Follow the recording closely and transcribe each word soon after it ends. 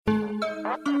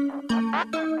Witty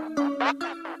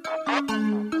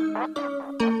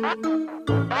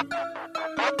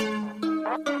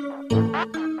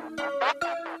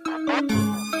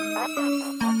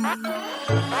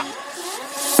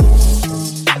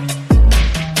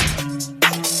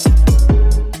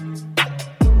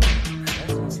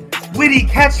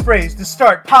catchphrase to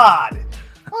start pod.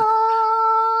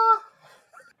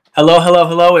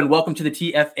 Hello, and welcome to the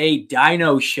TFA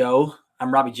Dyno show.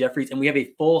 I'm Robbie Jeffries, and we have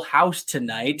a full house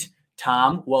tonight.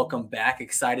 Tom, welcome back.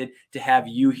 Excited to have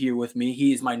you here with me.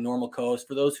 He is my normal co-host.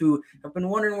 For those who have been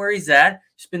wondering where he's at,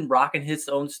 he's been rocking his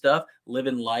own stuff,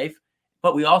 living life.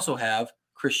 But we also have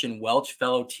Christian Welch,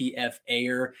 fellow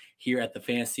TFAer here at the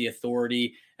Fantasy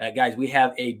Authority. Guys, we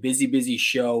have a busy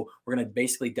show. We're going to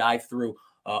basically dive through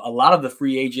a lot of the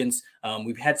free agents.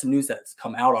 We've had some news that's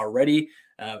come out already,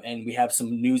 and we have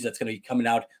some news that's going to be coming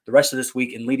out the rest of this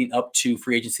week and leading up to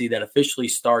free agency that officially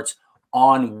starts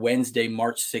on Wednesday,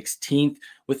 March 16th,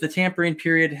 with the tampering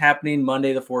period happening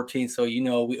Monday the 14th. So,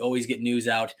 we always get news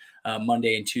out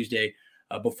Monday and Tuesday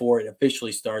before it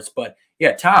officially starts. But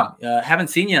yeah, Tom, haven't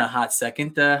seen you in a hot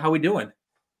second. How we doing?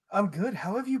 I'm good.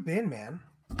 How have you been, man?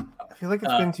 I feel like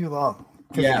it's been too long.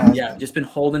 Yeah. Just been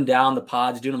holding down the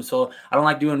pods, doing them solo. I don't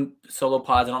like doing solo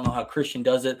pods. I don't know how Christian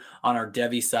does it on our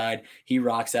Devi side. He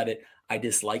rocks at it. I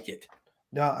dislike it.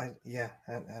 No, I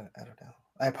don't know.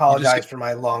 I apologize for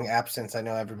my long absence. I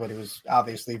know everybody was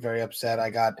obviously very upset. I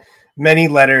got many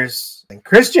letters. And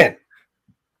Christian,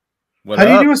 how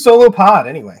do you do a solo pod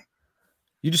anyway?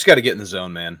 You just got to get in the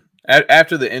zone, man.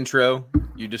 After the intro,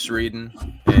 you're just reading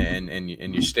and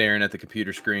you're staring at the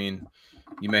computer screen.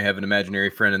 You may have an imaginary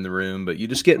friend in the room, but you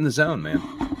just get in the zone, man.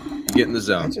 You get in the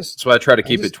zone. That's why I try to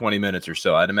keep it 20 minutes or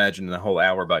so. I'd imagine the whole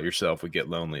hour by yourself would get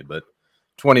lonely, but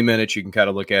 20 minutes, you can kind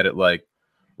of look at it like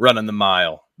running the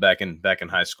mile back in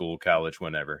high school, college,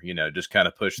 whenever, just kind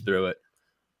of push through it.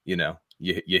 You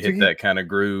hit that kind of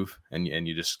groove and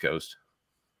you just coast.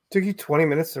 Took you 20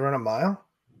 minutes to run a mile?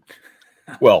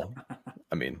 Well,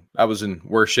 I mean, I was in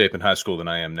worse shape in high school than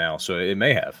I am now, so it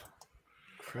may have.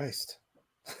 Christ.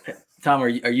 Tom, are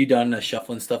you done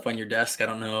shuffling stuff on your desk? I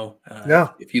don't know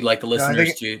if you'd like the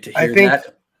listeners to hear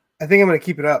that. I think I'm going to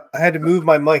keep it up. I had to move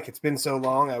my mic. It's been so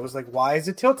long. I was like, why is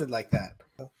it tilted like that?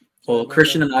 Well,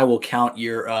 Christian and I will count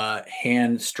your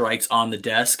hand strikes on the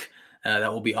desk.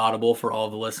 That will be audible for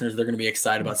all the listeners. They're going to be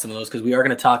excited about some of those because we are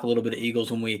going to talk a little bit of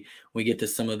Eagles when we get to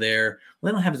some of their –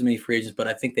 well, they don't have as many free agents, but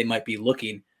I think they might be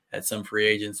looking at some free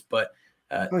agents. But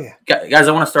guys,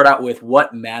 I want to start out with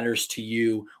what matters to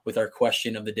you with our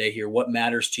question of the day here. What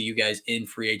matters to you guys in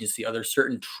free agency? Are there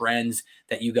certain trends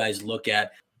that you guys look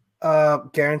at?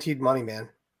 Guaranteed money, man.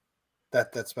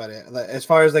 That's about it. As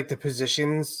far as like the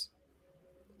positions,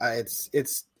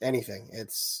 it's anything.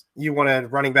 It's you want a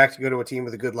running back to go to a team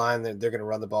with a good line, they're going to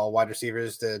run the ball. Wide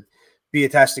receivers to be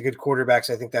attached to good quarterbacks.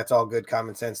 I think that's all good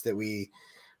common sense that we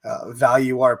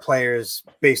value our players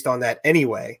based on that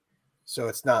anyway. So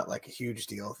it's not like a huge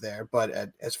deal there. But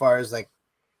as far as like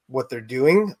what they're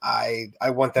doing, I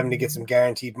want them to get some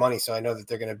guaranteed money. So I know that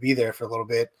they're going to be there for a little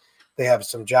bit. They have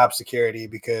some job security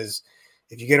because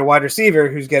if you get a wide receiver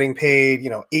who's getting paid,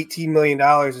 $18 million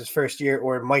his first year,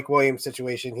 or Mike Williams'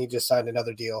 situation, he just signed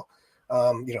another deal,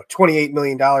 $28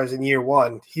 million in year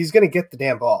one, he's going to get the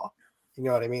damn ball. You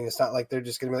know what I mean? It's not like they're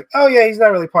just going to be like, oh yeah, he's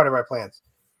not really part of our plans.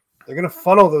 They're going to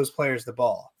funnel those players the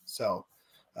ball. So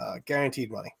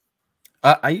guaranteed money.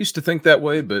 I used to think that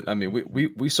way, but I mean,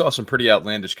 we saw some pretty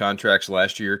outlandish contracts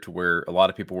last year to where a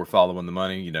lot of people were following the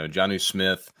money. Jonnu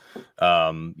Smith,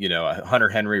 Hunter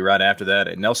Henry right after that,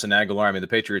 and Nelson Aguilar. I mean, the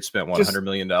Patriots spent $100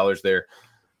 million there.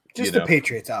 Just the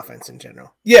Patriots offense in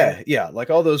general. Yeah. Like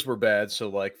all those were bad. So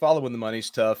like following the money's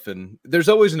tough, and there's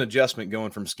always an adjustment going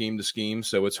from scheme to scheme.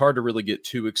 So it's hard to really get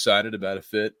too excited about a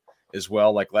fit as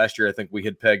well. Like last year, I think we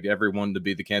had pegged everyone to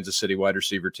be the Kansas City wide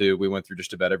receiver too. We went through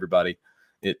just about everybody.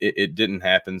 It didn't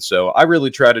happen. So I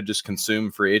really try to just consume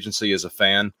free agency as a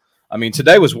fan. I mean,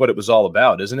 today was what it was all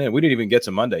about, isn't it? We didn't even get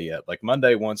to Monday yet. Like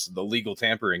Monday, once the legal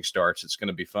tampering starts, it's going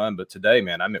to be fun. But today,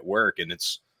 man, I'm at work and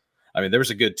there was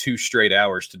a good 2 straight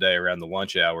hours today around the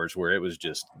lunch hours where it was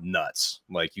just nuts.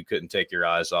 Like you couldn't take your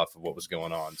eyes off of what was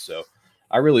going on. So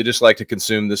I really just like to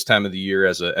consume this time of the year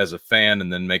as a fan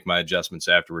and then make my adjustments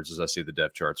afterwards as I see the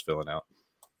depth charts filling out.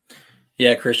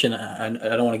 Yeah, Christian, I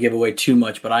don't want to give away too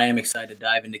much, but I am excited to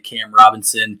dive into Cam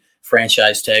Robinson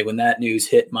franchise tag when that news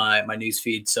hit my news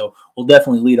feed. So we'll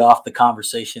definitely lead off the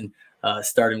conversation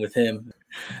starting with him.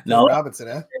 No, Robinson,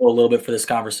 a little bit for this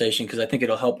conversation because I think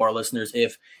it'll help our listeners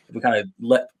if we kind of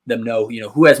let them know,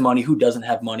 who has money, who doesn't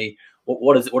have money,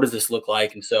 what does this look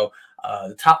like? And so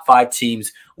The top 5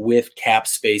 teams with cap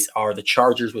space are the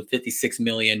Chargers with $56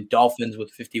 million, Dolphins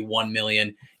with $51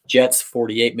 million, Jets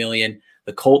 $48 million,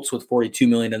 the Colts with $42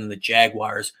 million, and then the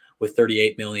Jaguars with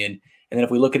 $38 million. And then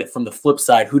if we look at it from the flip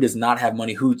side, who does not have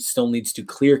money, who still needs to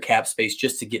clear cap space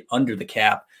just to get under the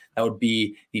cap, that would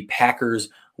be the Packers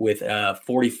with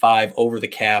 45 over the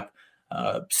cap,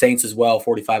 Saints as well,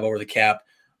 45 over the cap.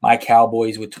 My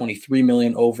Cowboys with 23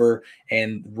 million over,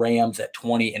 and Rams at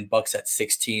 20 and Bucks at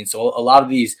 16. So a lot of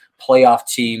these playoff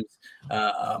teams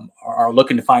are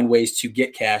looking to find ways to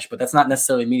get cash, but that's not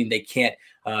necessarily meaning they can't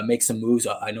make some moves.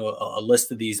 I know a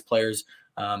list of these players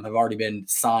have already been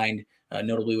signed,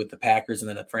 notably with the Packers and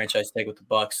then a franchise tag with the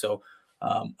Bucks. So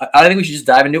I think we should just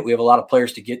dive into it. We have a lot of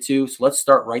players to get to. So let's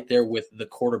start right there with the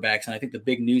quarterbacks. And I think the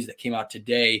big news that came out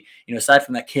today, aside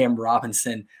from that Cam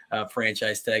Robinson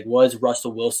franchise tag, was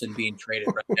Russell Wilson being traded,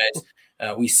 right,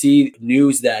 guys? We see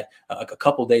news that a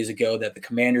couple days ago that the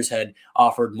Commanders had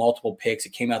offered multiple picks.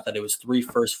 It came out that it was 3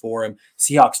 firsts for him.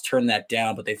 Seahawks turned that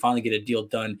down, but they finally get a deal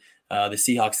done. The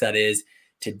Seahawks, that is,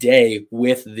 today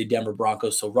with the Denver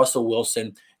Broncos. So Russell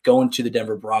Wilson going to the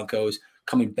Denver Broncos.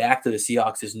 Coming back to the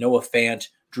Seahawks is Noah Fant,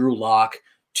 Drew Lock,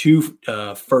 2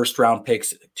 first-round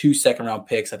picks, 2 second-round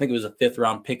picks. I think it was a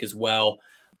 5th-round pick as well.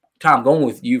 Tom, going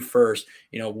with you first,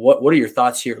 what are your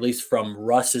thoughts here, at least from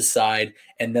Russ's side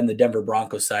and then the Denver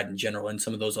Broncos side in general and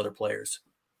some of those other players?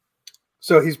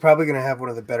 So he's probably going to have one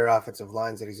of the better offensive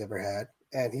lines that he's ever had,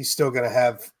 and he's still going to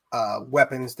have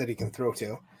weapons that he can throw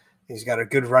to. He's got a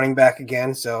good running back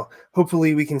again, so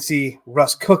hopefully we can see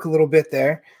Russ cook a little bit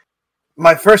there.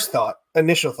 My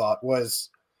initial thought was,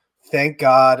 thank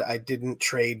God I didn't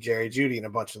trade Jerry Jeudy in a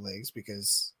bunch of leagues,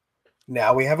 because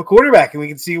now we have a quarterback and we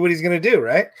can see what he's going to do,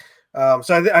 right?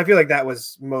 So I feel like that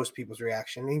was most people's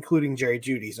reaction, including Jerry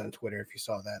Jeudy's on Twitter. If you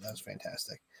saw that, that was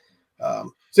fantastic.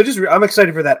 I'm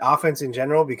excited for that offense in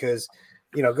general, because,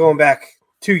 going back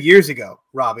 2 years ago,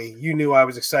 Robbie, you knew I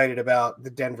was excited about the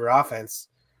Denver offense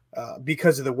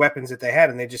because of the weapons that they had,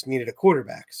 and they just needed a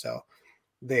quarterback. So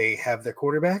they have their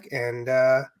quarterback, and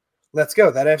let's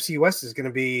go. That FC West is going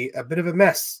to be a bit of a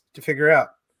mess to figure out,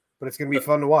 but it's going to be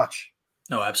fun to watch.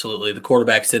 No, absolutely. The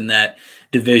quarterbacks in that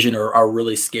division are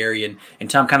really scary. And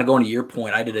Tom, kind of going to your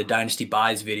point, I did a Dynasty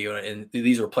Buys video, and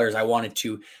these were players I wanted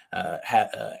to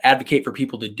advocate for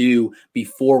people to do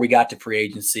before we got to free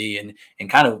agency and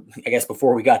kind of, I guess,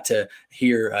 before we got to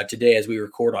here today as we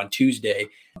record on Tuesday.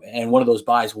 And one of those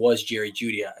buys was Jerry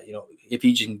Jeudy. If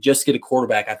he can just get a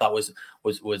quarterback, I thought was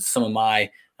some of my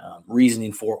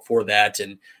reasoning for that.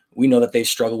 And we know that they've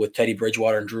struggled with Teddy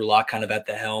Bridgewater and Drew Lock kind of at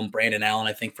the helm. Brandon Allen,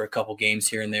 I think, for a couple games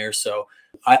here and there. So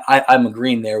I'm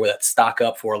agreeing there with that stock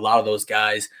up for a lot of those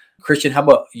guys. Christian, how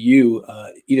about you?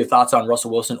 Either thoughts on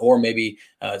Russell Wilson or maybe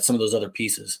some of those other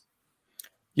pieces?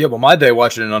 Yeah, well, my day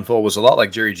watching it unfold was a lot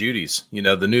like Jerry Jeudy's.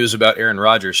 The news about Aaron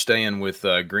Rodgers staying with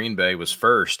Green Bay was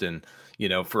first. And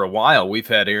for a while, we've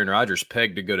had Aaron Rodgers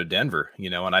pegged to go to Denver,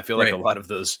 and I feel like a lot of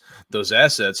those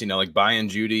assets, like buying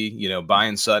Jeudy,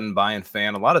 buying Sutton, buying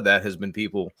Fan, a lot of that has been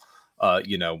people,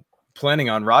 planning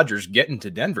on Rodgers getting to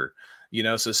Denver,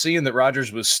 so seeing that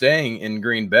Rodgers was staying in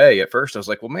Green Bay at first, I was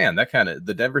like, well, man,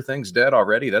 the Denver thing's dead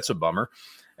already. That's a bummer.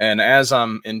 And as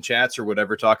I'm in chats or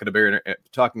whatever, talking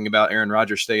about Aaron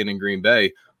Rodgers staying in Green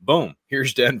Bay, boom,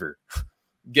 here's Denver.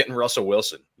 Getting Russell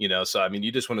Wilson, so I mean,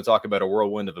 you just want to talk about a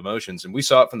whirlwind of emotions, and we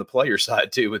saw it from the player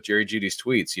side too with Jerry Jeudy's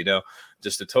tweets.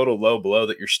 Just a total low blow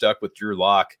that you're stuck with Drew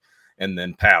Lock, and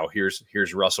then pow, here's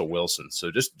Russell Wilson.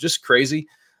 So just crazy.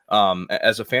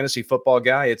 As a fantasy football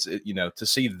guy, to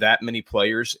see that many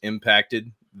players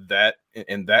impacted that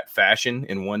in that fashion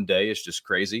in one day is just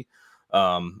crazy.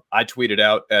 I tweeted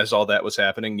out as all that was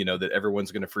happening, that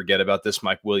everyone's going to forget about this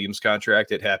Mike Williams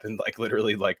contract. It happened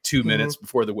literally 2 minutes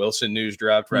before the Wilson news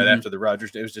dropped, right after the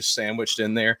Rodgers news, just sandwiched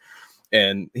in there.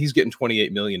 And he's getting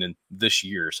 $28 million in this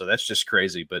year. So that's just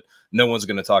crazy, but no one's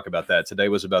going to talk about that. Today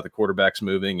was about the quarterbacks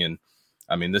moving. And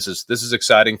I mean, this is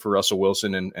exciting for Russell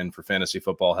Wilson and for fantasy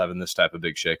football, having this type of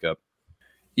big shakeup.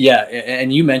 Yeah.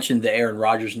 And you mentioned the Aaron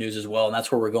Rodgers news as well. And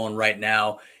that's where we're going right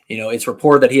now. It's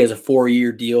reported that he has a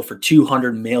 4-year deal for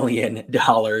 $200 million,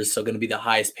 so going to be the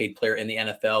highest paid player in the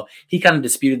NFL. He kind of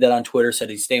disputed that on Twitter, said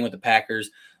he's staying with the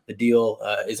Packers. The deal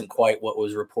isn't quite what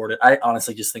was reported. I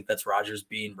honestly just think that's Rodgers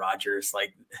being Rodgers.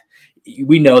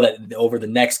 We know that over the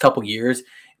next couple years,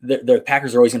 the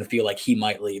Packers are always going to feel like he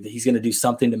might leave. He's going to do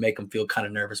something to make them feel kind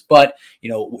of nervous. But,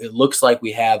 it looks like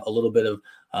we have a little bit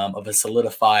of a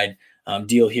solidified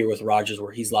deal here with Rodgers,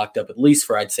 where he's locked up at least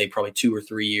for, I'd say, probably 2 or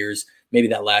 3 years. Maybe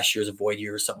that last year is a void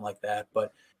year or something like that.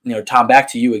 But, Tom,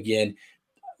 back to you again.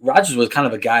 Rodgers was kind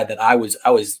of a guy that I was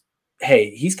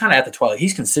hey, he's kind of at the twilight.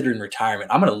 He's considering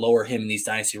retirement. I'm going to lower him in these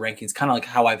dynasty rankings, kind of like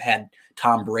how I've had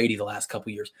Tom Brady the last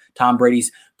couple of years. Tom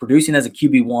Brady's producing as a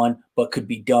QB1, but could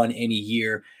be done any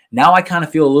year. Now I kind of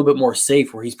feel a little bit more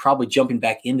safe where he's probably jumping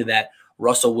back into that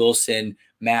Russell Wilson,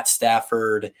 Matt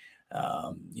Stafford,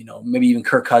 maybe even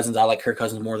Kirk Cousins. I like Kirk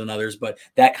Cousins more than others, but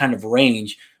that kind of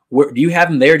range. Do you have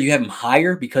him there? Do you have him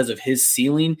higher because of his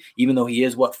ceiling, even though he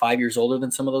is, 5 years older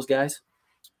than some of those guys?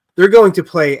 They're going to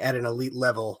play at an elite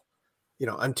level,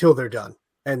 until they're done,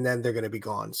 and then they're going to be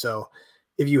gone. So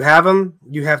if you have them,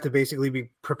 you have to basically be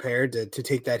prepared to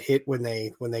take that hit when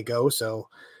they go. So,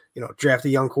 draft a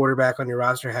young quarterback on your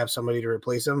roster, have somebody to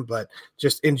replace him, but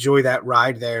just enjoy that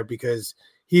ride there because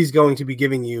he's going to be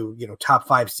giving you, top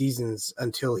 5 seasons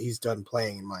until he's done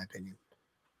playing, in my opinion.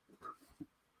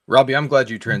 Robbie, I'm glad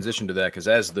you transitioned to that because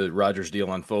as the Rodgers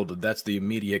deal unfolded, that's the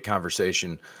immediate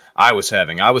conversation I was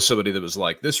having. I was somebody that was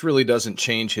like, this really doesn't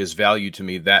change his value to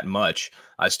me that much.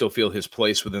 I still feel his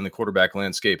place within the quarterback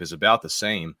landscape is about the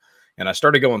same. And I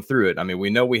started going through it. I mean, we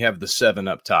know we have the 7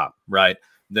 up top, right?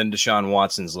 Then Deshaun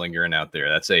Watson's lingering out there.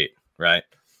 That's 8, right?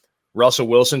 Russell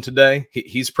Wilson today,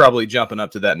 he's probably jumping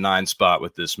up to that 9 spot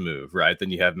with this move, right?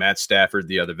 Then you have Matt Stafford,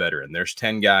 the other veteran. There's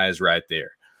 10 guys right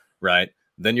there, right?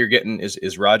 Then you're getting,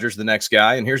 is Rodgers the next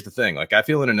guy? And here's the thing, like I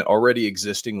feel in an already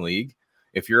existing league,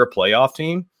 if you're a playoff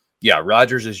team, yeah,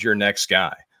 Rodgers is your next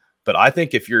guy. But I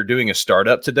think if you're doing a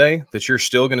startup today, that you're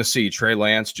still going to see Trey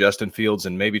Lance, Justin Fields,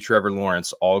 and maybe Trevor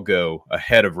Lawrence all go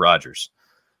ahead of Rodgers.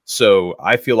 So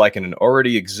I feel like in an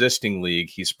already existing league,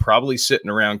 he's probably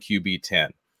sitting around QB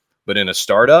 10. But in a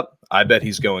startup, I bet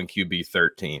he's going QB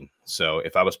 13. So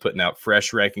if I was putting out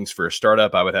fresh rankings for a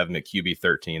startup, I would have him at QB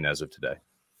 13 as of today.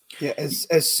 Yeah,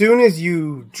 as soon as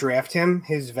you draft him,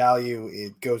 his value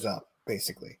it goes up,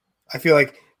 basically. I feel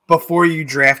like before you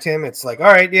draft him, it's like, all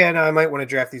right, yeah, no, I might want to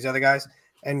draft these other guys.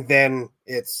 And then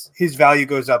it's his value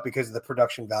goes up because of the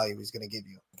production value he's going to give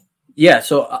you. Yeah,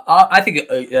 so I think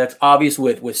that's obvious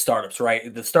with startups,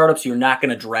 right? The startups, you're not going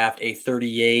to draft a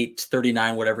 38,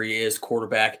 39, whatever he is,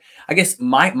 quarterback. I guess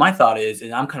my thought is,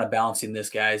 and I'm kind of balancing this,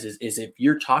 guys, is if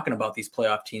you're talking about these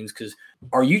playoff teams, because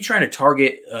are you trying to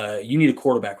target, you need a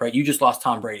quarterback, right? You just lost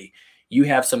Tom Brady. You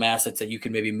have some assets that you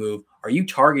can maybe move. Are you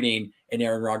targeting an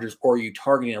Aaron Rodgers or are you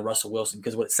targeting a Russell Wilson?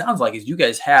 Because what it sounds like is you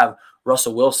guys have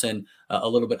Russell Wilson a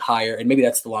little bit higher, and maybe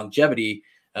that's the longevity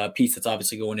piece that's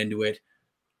obviously going into it.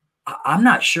 I'm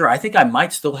not sure. I think I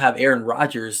might still have Aaron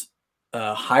Rodgers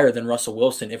higher than Russell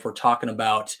Wilson if we're talking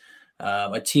about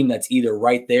a team that's either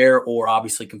right there or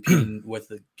obviously competing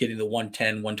with getting the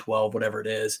 110, 112, whatever it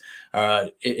is. Are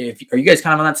you guys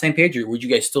kind of on that same page, or would you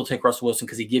guys still take Russell Wilson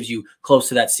because he gives you close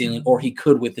to that ceiling, or he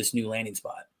could with this new landing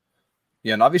spot?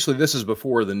 Yeah, and obviously this is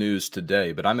before the news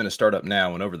today, but I'm in a startup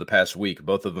now, and over the past week,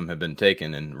 both of them have been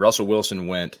taken, and Russell Wilson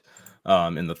went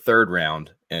in the 3rd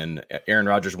round, and Aaron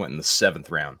Rodgers went in the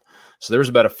 7th round. So there was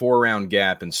about a 4-round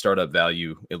gap in startup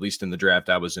value, at least in the draft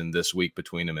I was in this week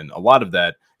between them. And a lot of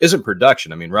that isn't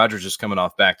production. I mean, Rodgers is coming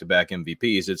off back-to-back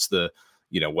MVPs. It's the,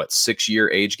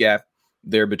 6-year age gap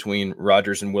there between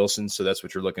Rodgers and Wilson. So that's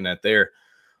what you're looking at there.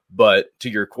 But to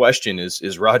your question,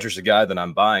 is Rodgers a guy that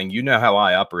I'm buying? You know how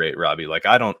I operate, Robbie. Like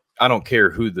I don't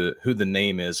care who the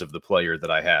name is of the player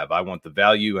that I have. I want the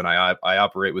value, and I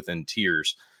operate within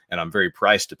tiers, and I'm very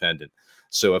price dependent.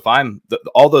 So if I'm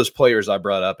all those players I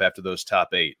brought up after those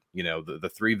top 8,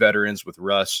 the 3 veterans with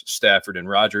Russ, Stafford, and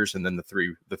Rodgers, and then the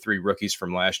three rookies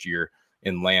from last year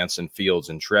in Lance and Fields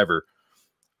and Trevor,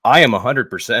 I am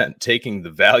 100% taking the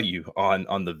value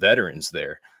on the veterans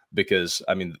there because,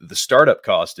 I mean, the startup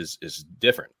cost is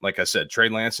different. Like I said, Trey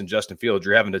Lance and Justin Fields,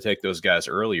 you're having to take those guys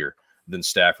earlier than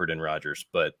Stafford and Rodgers,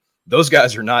 but those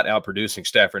guys are not outproducing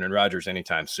Stafford and Rodgers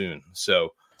anytime soon.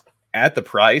 So at the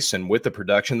price and with the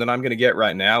production that I'm going to get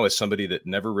right now as somebody that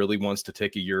never really wants to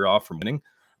take a year off from winning,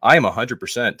 I am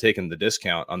 100% taking the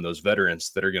discount on those veterans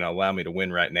that are going to allow me to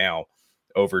win right now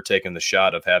over taking the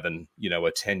shot of having, a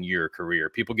 10-year career.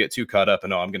 People get too caught up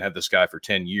and, I'm going to have this guy for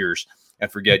 10 years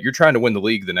and forget you're trying to win the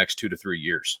league the next 2 to 3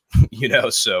 years,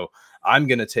 so I'm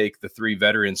going to take the 3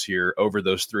 veterans here over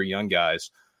those 3 young guys.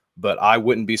 But I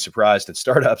wouldn't be surprised in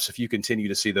startups if you continue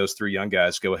to see those 3 young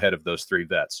guys go ahead of those 3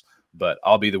 vets. But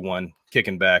I'll be the one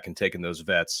kicking back and taking those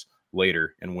vets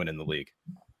later and winning the league.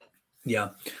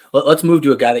 Yeah. Let's move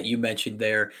to a guy that you mentioned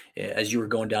there as you were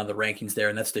going down the rankings there,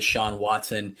 and that's Deshaun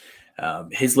Watson.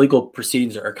 His legal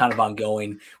proceedings are kind of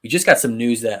ongoing. We just got some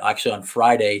news that actually on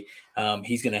Friday,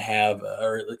 he's going to have,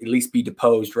 or at least be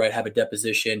deposed, right? Have a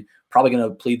deposition, probably going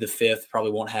to plead the 5th,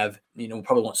 probably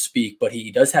won't speak, but he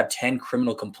does have 10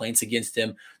 criminal complaints against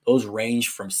him. Those range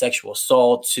from sexual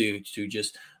assault to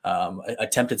just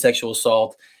attempted sexual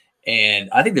assault. And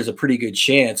I think there's a pretty good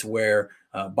chance where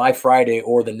by Friday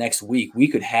or the next week, we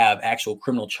could have actual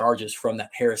criminal charges from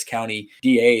that Harris County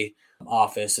DA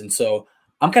office. And so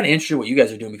I'm kind of interested in what you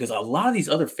guys are doing, because a lot of these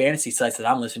other fantasy sites that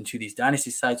I'm listening to, these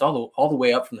dynasty sites, all the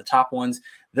way up from the top ones,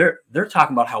 they're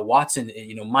talking about how Watson,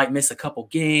 might miss a couple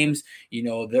games.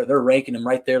 They're ranking him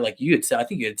right there, like you had said. I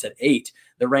think you had said 8.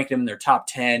 They're ranking him in their top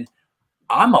 10.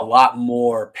 I'm a lot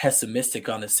more pessimistic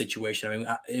on this situation. I mean,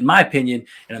 in my opinion,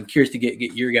 and I'm curious to get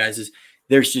your guys', is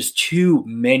there's just too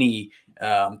many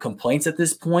complaints at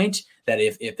this point that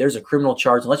if there's a criminal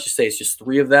charge, and let's just say it's just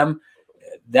 3 of them,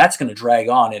 that's going to drag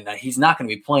on, and he's not going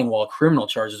to be playing while criminal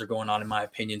charges are going on, in my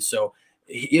opinion. So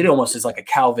it almost is like a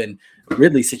Calvin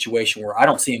Ridley situation where I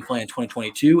don't see him playing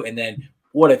 2022. And then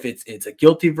what if it's a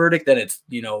guilty verdict? Then it's,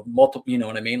 multiple, you know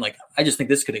what I mean? Like, I just think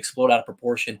this could explode out of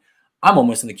proportion. I'm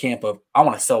almost in the camp of, I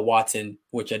want to sell Watson,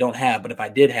 which I don't have, but if I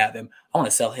did have him, I want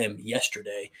to sell him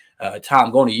yesterday.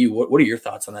 Tom, going to you, what are your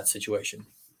thoughts on that situation?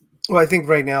 Well, I think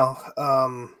right now,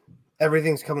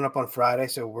 everything's coming up on Friday,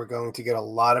 so we're going to get a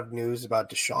lot of news about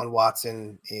Deshaun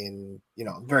Watson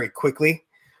very quickly.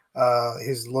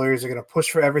 His lawyers are going to push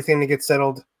for everything to get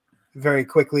settled very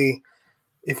quickly.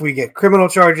 If we get criminal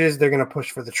charges, they're going to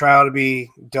push for the trial to be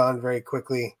done very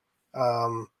quickly.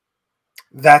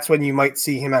 That's when you might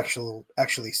see him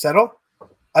actually settle.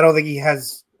 I don't think he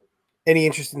has any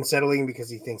interest in settling because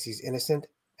he thinks he's innocent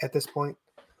at this point.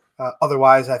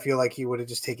 Otherwise, I feel like he would have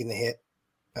just taken the hit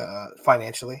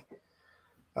financially.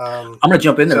 I'm going to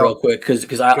jump in there real quick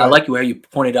because I like how you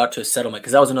pointed out to a settlement,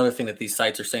 because that was another thing that these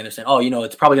sites are saying. They're saying,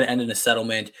 it's probably going to end in a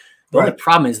settlement. The only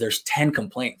problem is there's 10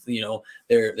 complaints.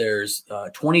 There's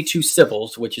 22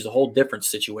 civils, which is a whole different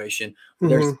situation.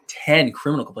 There's 10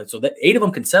 criminal complaints. So that 8 of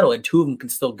them can settle and 2 of them can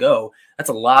still go. That's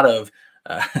a lot of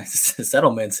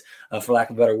settlements, for lack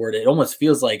of a better word. It almost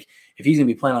feels like if he's going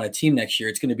to be playing on a team next year,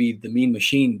 it's going to be the Mean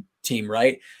Machine team,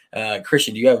 right?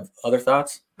 Christian, do you have other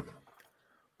thoughts?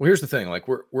 Well, here's the thing. Like,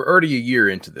 we're already a year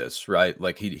into this, right?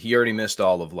 Like, he already missed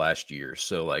all of last year.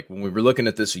 So, like, when we were looking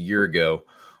at this a year ago,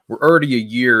 we're already a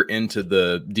year into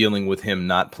the dealing with him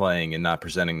not playing and not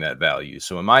presenting that value.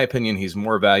 So in my opinion, he's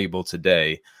more valuable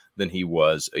today than he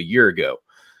was a year ago.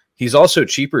 He's also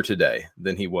cheaper today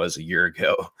than he was a year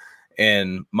ago.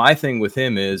 And my thing with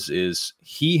him is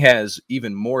he has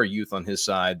even more youth on his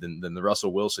side than the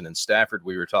Russell Wilson and Stafford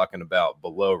we were talking about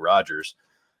below Rodgers.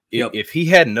 Yep. If he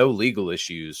had no legal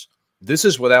issues, this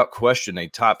is without question a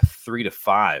top 3 to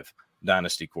 5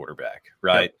 dynasty quarterback,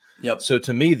 right? Yep. So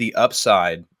to me, the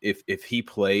upside, if he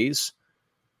plays,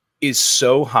 is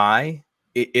so high,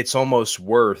 it's almost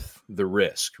worth the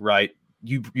risk, right?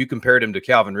 You compared him to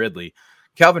Calvin Ridley.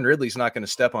 Calvin Ridley's not going to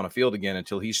step on a field again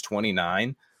until he's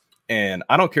 29. And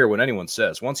I don't care what anyone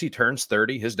says. Once he turns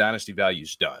 30, his dynasty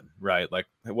value's done, right? Like,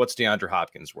 what's DeAndre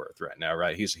Hopkins worth right now,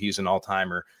 right? He's an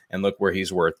all-timer, and look where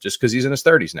he's worth just because he's in his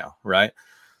 30s now, right?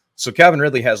 So Calvin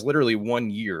Ridley has literally 1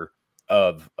 year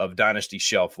of dynasty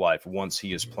shelf life once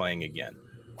he is playing again.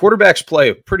 Quarterbacks play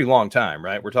a pretty long time,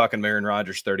 right? We're talking Aaron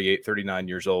Rodgers, 38, 39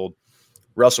 years old.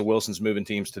 Russell Wilson's moving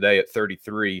teams today at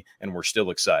 33, and we're still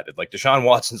excited. Like, Deshaun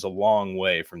Watson's a long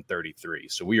way from 33.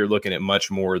 So we are looking at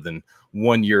much more than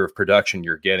 1 year of production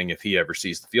you're getting if he ever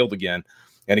sees the field again.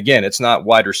 And again, it's not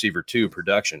wide receiver 2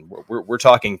 production. We're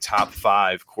talking top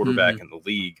 5 quarterback in the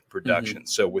league production.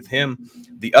 So with him,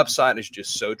 the upside is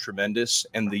just so tremendous,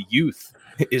 and the youth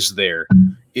is there.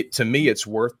 To me, it's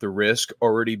worth the risk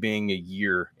already being a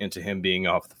year into him being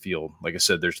off the field. Like I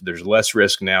said, there's less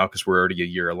risk now because we're already a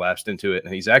year elapsed into it,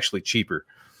 and he's actually cheaper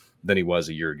than he was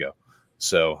a year ago.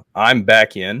 So I'm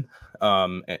back in,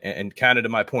 and kind of to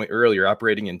my point earlier,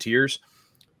 operating in tiers.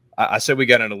 I said we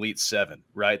got an elite 7,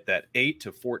 right? That 8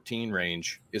 to 14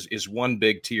 range is one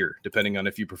big tier, depending on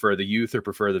if you prefer the youth or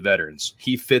prefer the veterans.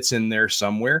 He fits in there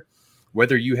somewhere.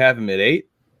 Whether you have him at 8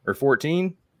 or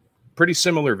 14, pretty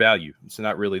similar value. It's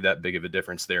not really that big of a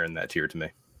difference there in that tier to me.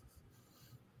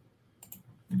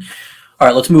 All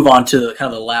right, let's move on to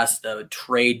kind of the last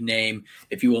trade name,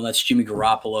 if you will, and that's Jimmy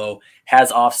Garoppolo.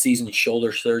 Has off-season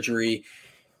shoulder surgery.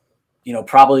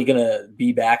 Probably going to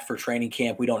be back for training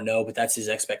camp. We don't know, but that's his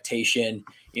expectation.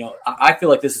 I feel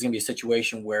like this is going to be a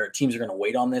situation where teams are going to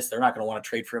wait on this. They're not going to want to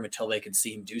trade for him until they can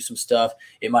see him do some stuff.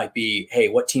 It might be, hey,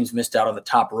 what teams missed out on the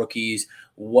top rookies?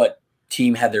 What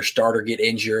team had their starter get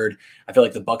injured? I feel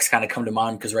like the Bucs kind of come to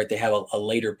mind because, right, they have a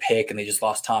later pick and they just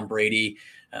lost Tom Brady.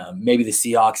 Maybe the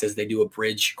Seahawks as they do a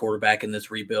bridge quarterback in this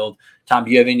rebuild. Tom,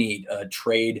 do you have any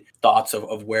trade thoughts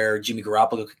of where Jimmy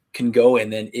Garoppolo can go?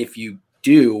 And then if you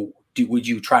do, would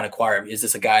you try and acquire him? Is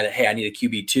this a guy that, hey, I need a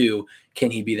QB2? Can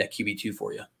he be that QB2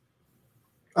 for you?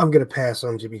 I'm going to pass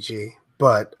on Jimmy G,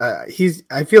 but I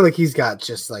feel like he's got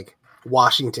just like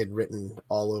Washington written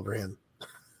all over him.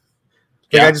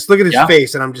 Yeah. I just look at his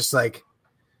face and I'm just like,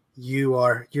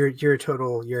 you're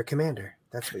a commander.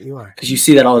 That's what you are. Because you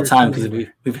see that all the time because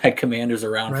we've had commanders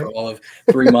around for all of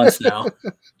 3 months now,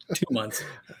 2 months.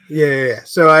 Yeah.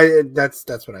 So that's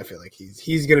what I feel like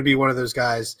he's going to be one of those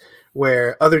guys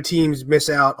where other teams miss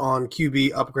out on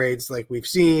QB upgrades like we've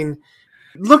seen.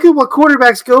 Look at what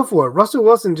quarterbacks go for. Russell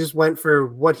Wilson just went for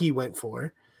what he went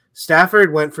for.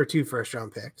 Stafford went for 2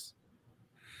 first-round picks.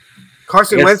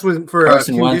 Carson Wentz was for a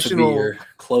conditional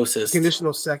closest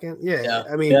conditional second. Yeah.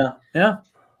 I mean, yeah.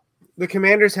 The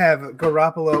Commanders have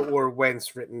Garoppolo or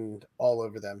Wentz written all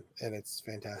over them, and it's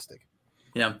fantastic.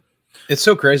 Yeah. It's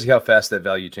so crazy how fast that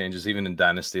value changes, even in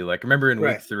Dynasty. Like, remember in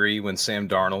week 3 when Sam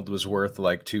Darnold was worth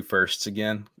like 2 firsts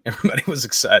again? Everybody was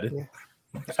excited. Yeah.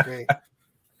 That's great.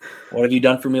 What have you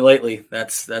done for me lately?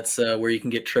 That's where you can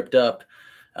get tripped up.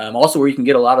 Also, where you can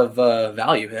get a lot of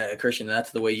value, Christian.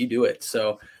 That's the way you do it.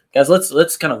 So, guys,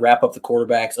 let's kind of wrap up the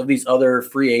quarterbacks of these other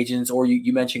free agents. Or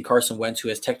you mentioned Carson Wentz, who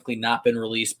has technically not been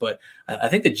released, but I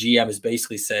think the GM has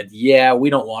basically said, yeah, we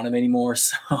don't want him anymore.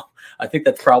 So I think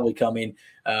that's probably coming.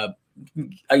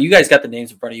 You guys got the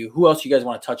names in front of you. Who else you guys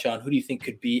want to touch on? Who do you think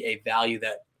could be a value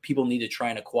that people need to try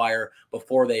and acquire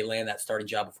before they land that starting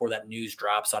job, before that news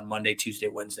drops on Monday, Tuesday,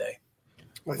 Wednesday?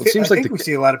 Well, I think we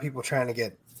see a lot of people trying to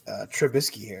get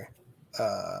Trubisky here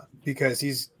because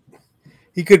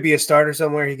he could be a starter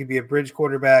somewhere. He could be a bridge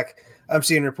quarterback. I'm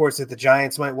seeing reports that the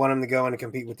Giants might want him to go in and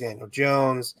compete with Daniel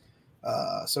Jones.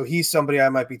 So he's somebody I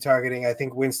might be targeting. I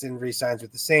think Winston re-signs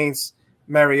with the Saints.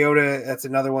 Mariota, that's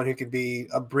another one who could be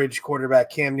a bridge quarterback.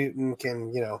 Cam Newton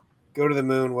can, go to the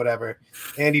moon, whatever.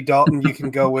 Andy Dalton, you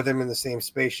can go with him in the same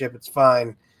spaceship. It's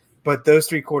fine. But those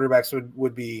 3 quarterbacks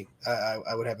would be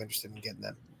I would have interest in getting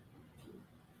them.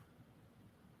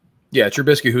 Yeah,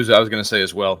 Trubisky, who's I was going to say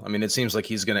as well. I mean, it seems like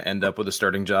he's going to end up with a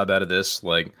starting job out of this.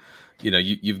 Like,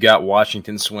 you've got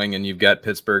Washington swinging, you've got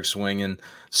Pittsburgh swinging.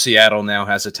 Seattle now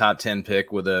has a top 10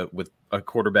 pick with a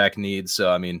quarterback need.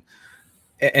 So, I mean,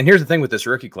 and here's the thing with this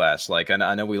rookie class. Like,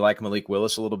 I know we like Malik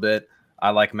Willis a little bit. I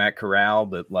like Matt Corral,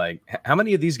 but like, how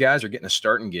many of these guys are getting a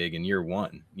starting gig in year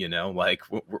 1? Like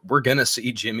we're going to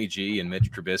see Jimmy G and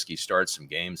Mitch Trubisky start some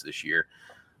games this year.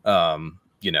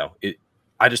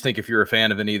 I just think if you're a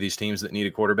fan of any of these teams that need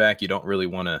a quarterback, you don't really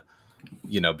want to,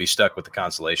 be stuck with the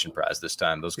consolation prize this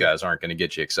time. Those guys aren't going to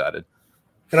get you excited.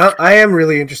 And I am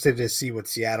really interested to see what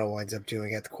Seattle winds up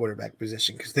doing at the quarterback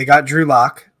position because they got Drew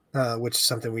Lock, which is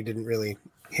something we didn't really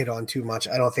hit on too much.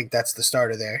 I don't think that's the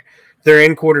starter there. They're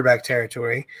in quarterback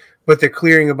territory, but they're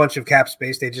clearing a bunch of cap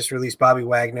space. They just released Bobby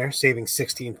Wagner, saving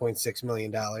 $16.6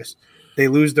 million. They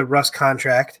lose the Russ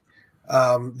contract.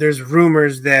 There's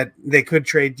rumors that they could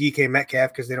trade DK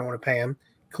Metcalf because they don't want to pay him.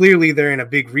 Clearly, they're in a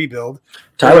big rebuild.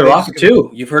 Tyler Lockett,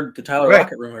 too. You've heard the Tyler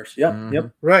Lockett rumors. Yep. Mm-hmm.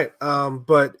 Yep. Right.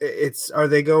 But are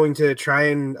they going to try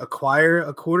and acquire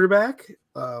a quarterback?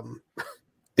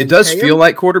 It does feel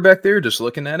like quarterback there, just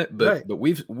looking at it. But right. but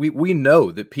we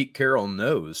know that Pete Carroll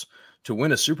knows to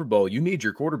win a Super Bowl, you need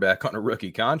your quarterback on a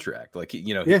rookie contract. Like, he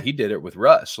did it with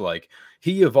Russ. Like,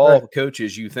 he of all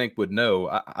coaches you think would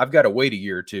know, I've got to wait a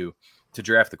year or two to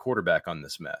draft the quarterback on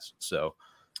this mess. So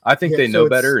I think they know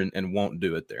better and won't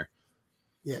do it there.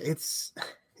 Yeah, it's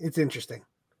interesting.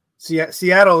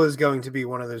 Seattle is going to be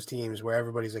one of those teams where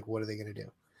everybody's like, what are they going to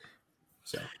do?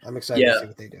 So I'm excited to see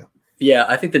what they do. Yeah,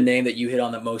 I think the name that you hit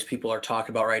on that most people are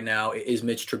talking about right now is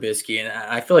Mitch Trubisky. And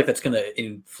I feel like that's going to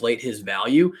inflate his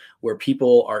value where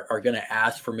people are going to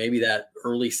ask for maybe that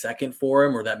early second for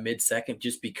him or that mid-second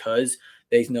just because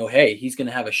they know, hey, he's going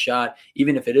to have a shot.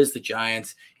 Even if it is the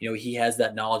Giants, he has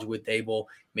that knowledge with Dable.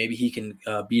 Maybe he can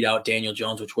beat out Daniel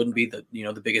Jones, which wouldn't be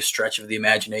the biggest stretch of the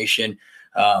imagination.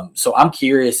 So I'm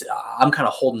curious. I'm kind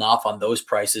of holding off on those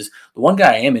prices. The one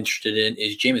guy I am interested in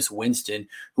is Jameis Winston,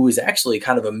 who is actually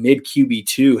kind of a mid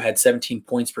QB2, had 17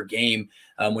 points per game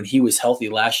when he was healthy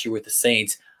last year with the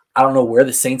Saints. I don't know where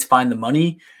the Saints find the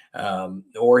money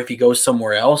or if he goes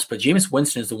somewhere else, but Jameis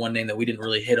Winston is the one name that we didn't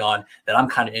really hit on that I'm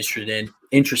kind of interested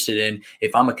in.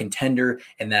 If I'm a contender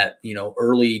and that,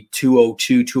 early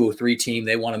 202, 203 team,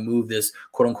 they want to move this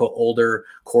quote unquote older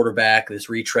quarterback, this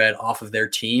retread off of their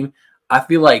team. I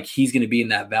feel like he's going to be in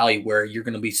that value where you're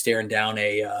going to be staring down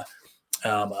a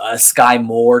Sky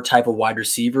Moore type of wide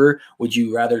receiver. Would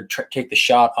you rather take the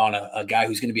shot on a guy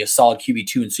who's going to be a solid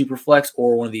QB2 in Superflex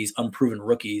or one of these unproven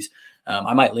rookies?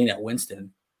 I might lean at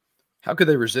Winston. How could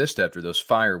they resist after those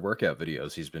fire workout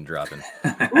videos he's been dropping?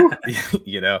 And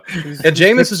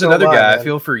Jameis is another guy I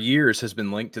feel for years has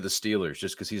been linked to the Steelers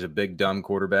just because he's a big dumb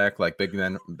quarterback like Big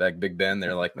Ben.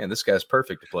 They're like, man, this guy's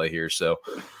perfect to play here. So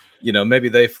maybe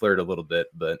they flirt a little bit,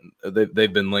 but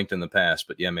they've been linked in the past.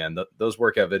 But yeah, man, those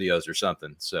workout videos are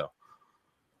something. So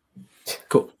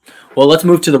cool. Well, let's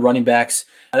move to the running backs.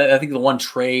 I think the one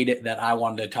trade that I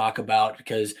wanted to talk about,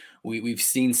 because we've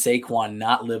seen Saquon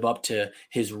not live up to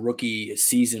his rookie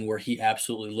season where he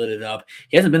absolutely lit it up.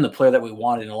 He hasn't been the player that we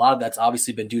wanted, and a lot of that's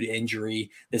obviously been due to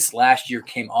injury. This last year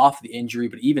came off the injury,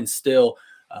 but even still,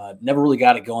 never really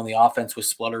got it going. The offense was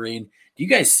spluttering. Do you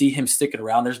guys see him sticking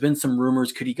around? There's been some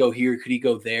rumors. Could he go here? Could he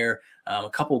go there? A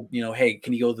couple, hey,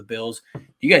 can he go to the Bills? Do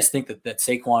you guys think that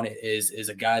Saquon is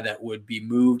a guy that would be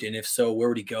moved? And if so, where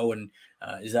would he go? And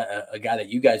is that a guy that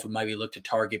you guys would maybe look to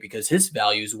target, because his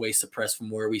value is way suppressed from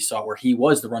where we saw, where he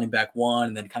was the running back 1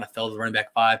 and then kind of fell to the running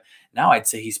back 5. Now I'd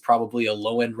say he's probably a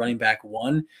low-end running back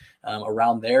 1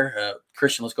 around there.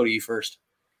 Christian, let's go to you first.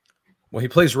 Well, he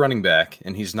plays running back,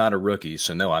 and he's not a rookie,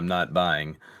 so no, I'm not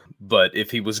buying. But if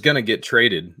he was going to get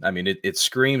traded, I mean, it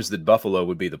screams that Buffalo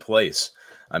would be the place.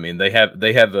 I mean, they have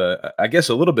I guess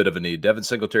a little bit of a need. Devin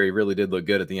Singletary really did look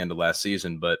good at the end of last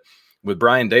season, but with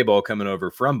Brian Daboll coming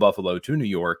over from Buffalo to New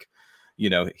York,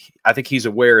 I think he's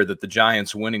aware that the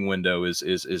Giants' winning window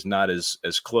is not as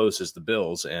close as the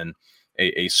Bills, and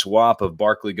a swap of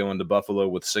Barkley going to Buffalo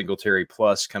with Singletary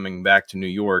plus coming back to New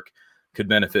York could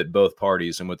benefit both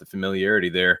parties. And with the familiarity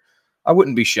there, I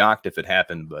wouldn't be shocked if it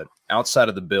happened, but outside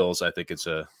of the Bills, I think it's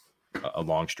a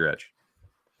long stretch.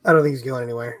 I don't think he's going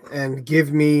anywhere. And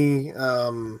give me,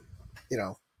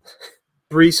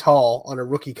 Breece Hall on a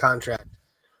rookie contract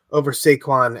over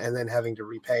Saquon, and then having to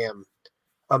repay him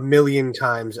 1 million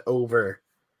times over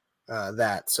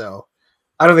that. So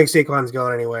I don't think Saquon's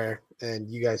going anywhere, and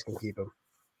you guys can keep him.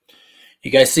 You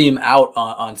guys see him out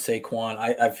on Saquon.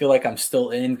 I feel like I'm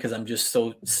still in, because I'm just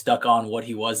so stuck on what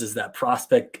he was as that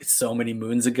prospect so many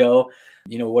moons ago.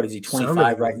 What is he,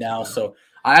 25 right now? So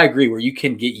I agree, where you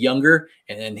can get younger,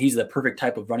 and he's the perfect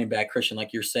type of running back, Christian,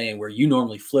 like you're saying, where you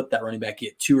normally flip that running back,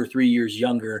 get 2 or 3 years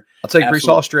younger. I'll take Breece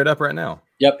Hall straight up right now.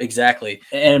 Yep, exactly.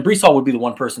 And Breece Hall would be the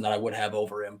one person that I would have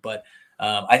over him. But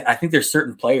I think there's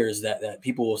certain players that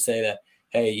people will say that,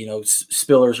 hey,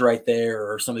 Spiller's right there,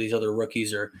 or some of these other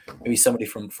rookies, or maybe somebody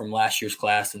from last year's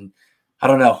class. And I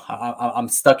don't know. I'm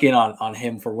stuck in on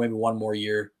him for maybe one more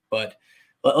year. But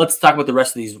let's talk about the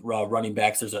rest of these running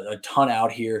backs. There's a ton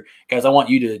out here. Guys, I want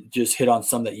you to just hit on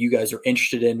some that you guys are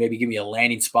interested in. Maybe give me a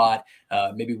landing spot,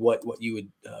 maybe what you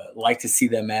would like to see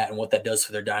them at and what that does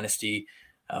for their dynasty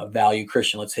value.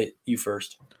 Christian, let's hit you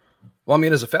first. Well, I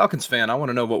mean, as a Falcons fan, I want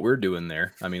to know what we're doing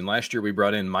there. I mean, last year we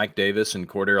brought in Mike Davis and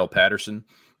Cordarrelle Patterson,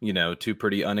 2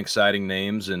 pretty unexciting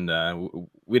names. And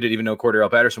we didn't even know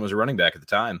Cordarrelle Patterson was a running back at the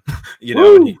time,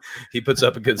 and he puts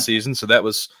up a good season. So that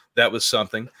was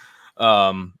something.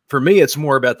 For me, it's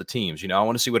more about the teams. I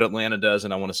want to see what Atlanta does,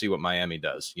 and I want to see what Miami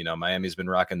does. Miami's been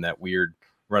rocking that weird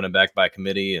running back by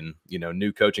committee and,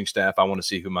 new coaching staff. I want to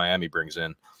see who Miami brings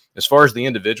in. As far as the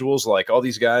individuals, like all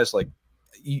these guys, like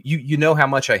you know how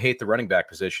much I hate the running back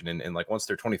position. And like once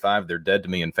they're 25, they're dead to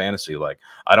me in fantasy. Like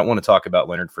I don't want to talk about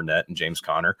Leonard Fournette and James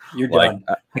Conner. You're done.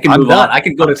 I can move on. I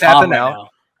can go to Tom right now.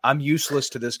 I'm useless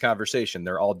to this conversation.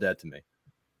 They're all dead to me.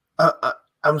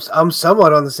 I'm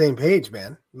somewhat on the same page,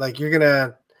 man. Like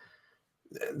the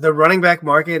running back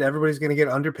market, everybody's gonna get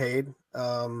underpaid.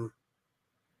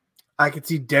 I could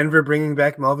see Denver bringing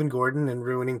back Melvin Gordon and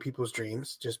ruining people's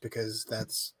dreams just because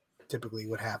that's typically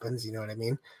what happens. You know what I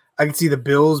mean? I could see the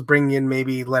Bills bringing in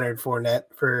maybe Leonard Fournette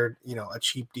for, a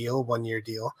cheap deal, 1-year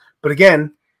deal. But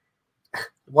again,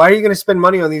 why are you going to spend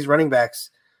money on these running backs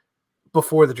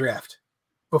before the draft,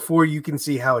 before you can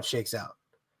see how it shakes out?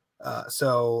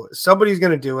 So somebody's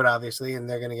going to do it, obviously, and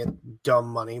they're going to get dumb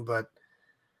money, but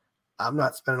I'm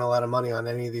not spending a lot of money on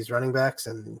any of these running backs.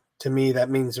 And to me,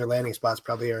 that means their landing spots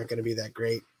probably aren't going to be that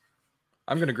great.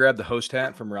 I'm going to grab the host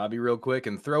hat from Robbie real quick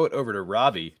and throw it over to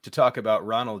Robbie to talk about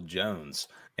Ronald Jones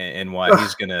and why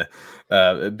he's going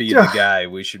to be the guy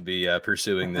we should be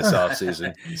pursuing this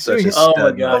offseason. Such a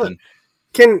stud. God.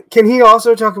 Can he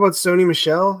also talk about Sony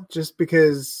Michel? Just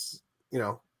because,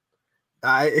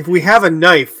 if we have a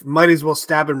knife, might as well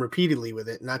stab him repeatedly with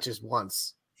it, not just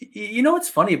once. What's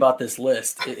funny about this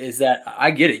list is that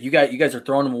I get it. You guys are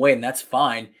throwing him away, and that's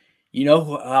fine. You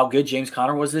know how good James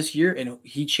Conner was this year, and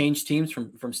he changed teams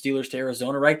from Steelers to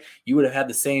Arizona, right? You would have had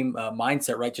the same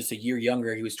mindset, right? Just a year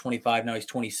younger. He was 25, now he's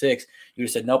 26. You would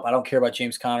have said, nope, I don't care about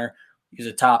James Conner. He's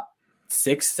a top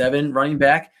 6, 7 running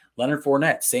back. Leonard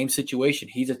Fournette, same situation.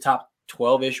 He's a top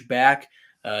 12-ish back.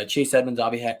 Chase Edmonds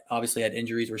obviously had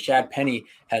injuries. Rashad Penny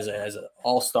has an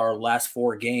all-star last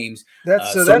 4 games.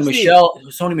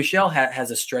 Sony Michel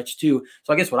has a stretch too.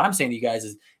 So I guess what I'm saying to you guys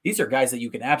is these are guys that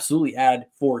you can absolutely add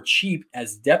for cheap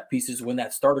as depth pieces when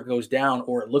that starter goes down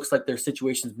or it looks like their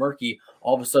situation's murky.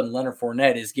 All of a sudden, Leonard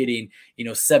Fournette is getting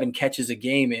 7 catches a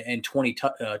game and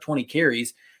 20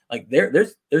 carries. Like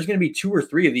there's going to be 2 or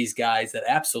 3 of these guys that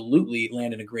absolutely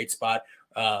land in a great spot.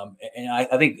 And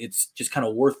I think it's just kind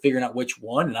of worth figuring out which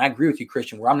one. And I agree with you,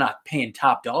 Christian, where I'm not paying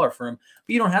top dollar for him,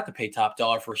 but you don't have to pay top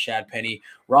dollar for Shad Penny.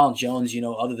 Ronald Jones,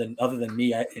 other than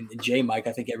me and J Mike,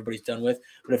 I think everybody's done with.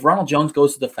 But if Ronald Jones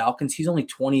goes to the Falcons, he's only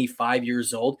 25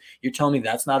 years old. You're telling me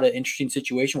that's not an interesting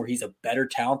situation where he's a better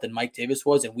talent than Mike Davis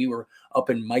was, and we were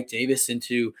upping Mike Davis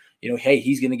into, hey,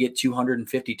 he's going to get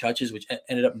 250 touches, which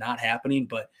ended up not happening,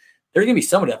 but there's going to be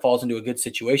somebody that falls into a good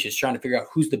situation. It's trying to figure out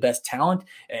who's the best talent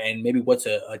and maybe what's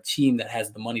a team that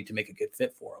has the money to make a good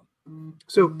fit for him.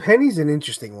 So Penny's an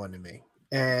interesting one to me.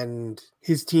 And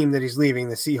his team that he's leaving,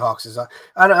 the Seahawks, is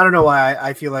I don't know why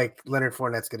I feel like Leonard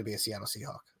Fournette's going to be a Seattle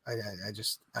Seahawk.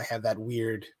 I have that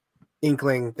weird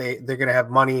inkling they're going to have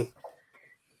money.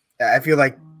 I feel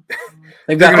like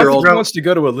he wants to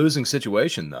go to a losing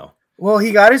situation, though. Well,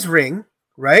 he got his ring,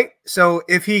 right? So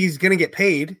if he's going to get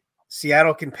paid,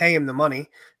 Seattle can pay him the money.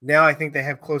 Now I think they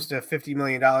have close to $50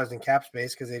 million in cap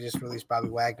space because they just released Bobby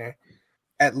Wagner,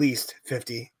 at least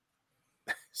 50.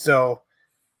 So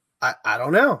I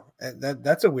don't know.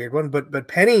 That's a weird one, but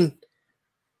Penny's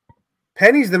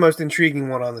the most intriguing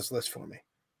one on this list for me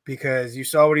because you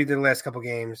saw what he did the last couple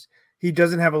games. He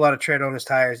doesn't have a lot of tread on his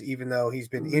tires, even though he's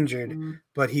been injured,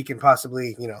 but he can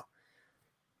possibly,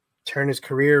 turn his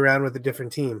career around with a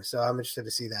different team. So I'm interested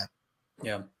to see that.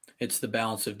 Yeah. It's the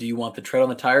balance of, do you want the tread on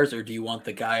the tires or do you want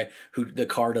the guy who the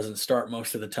car doesn't start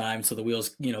most of the time so the wheels,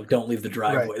 don't leave the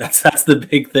driveway? Right. That's the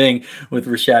big thing with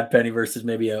Rashad Penny versus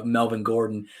maybe a Melvin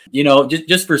Gordon.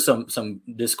 Just for some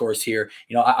discourse here,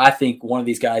 I think one of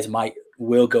these guys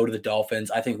will go to the Dolphins.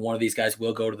 I think one of these guys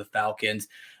will go to the Falcons.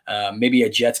 Maybe a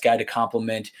Jets guy to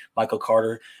complement Michael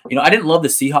Carter. I didn't love the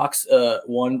Seahawks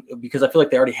one because I feel like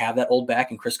they already have that old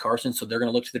back in Chris Carson, so they're going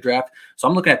to look to the draft. So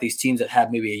I'm looking at these teams that have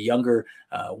maybe a younger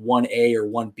 1A or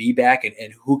 1B back,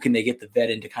 and who can they get the vet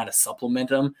in to kind of supplement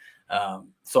them.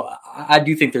 So I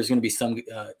do think there's going to be some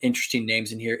interesting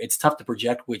names in here. It's tough to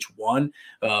project which one,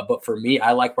 but for me,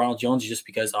 I like Ronald Jones just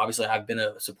because obviously I've been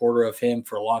a supporter of him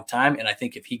for a long time, and I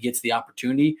think if he gets the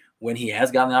opportunity, when he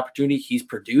has gotten the opportunity, he's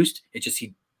produced. It's just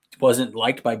he wasn't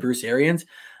liked by Bruce Arians.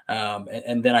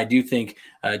 And then I do think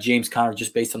James Conner,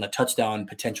 just based on the touchdown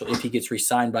potential, if he gets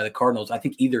re-signed by the Cardinals, I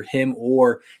think either him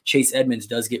or Chase Edmonds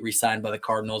does get re-signed by the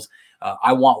Cardinals.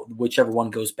 I want whichever one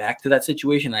goes back to that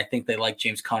situation. I think they like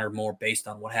James Conner more based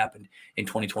on what happened in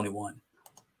 2021.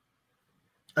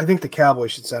 I think the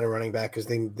Cowboys should sign a running back because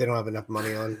they don't have enough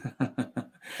money on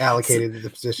allocated to the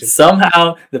position.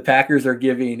 Somehow the Packers are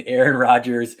giving Aaron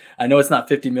Rodgers, I know it's not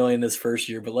 $50 million this first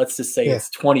year, but let's just say it's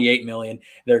 $28 million.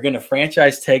 They're going to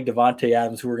franchise tag Devontae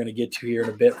Adams, who we're going to get to here in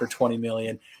a bit, for $20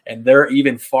 million. And they're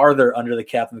even farther under the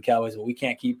cap than the Cowboys, but we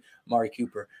can't keep Amari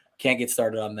Cooper. Can't get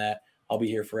started on that. I'll be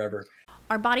here forever.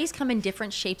 Our bodies come in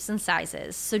different shapes and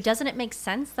sizes, so doesn't it make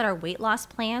sense that our weight loss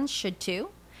plans should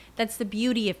too? That's the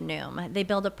beauty of Noom. They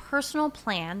build a personal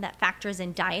plan that factors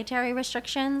in dietary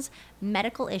restrictions,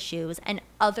 medical issues, and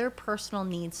other personal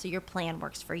needs so your plan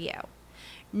works for you.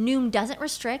 Noom doesn't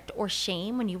restrict or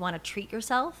shame when you want to treat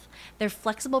yourself. Their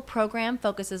flexible program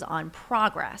focuses on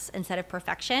progress instead of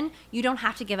perfection. You don't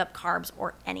have to give up carbs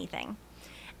or anything.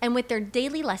 And with their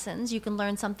daily lessons, you can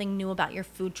learn something new about your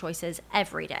food choices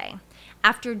every day.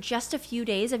 After just a few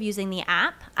days of using the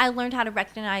app, I learned how to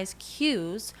recognize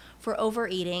cues for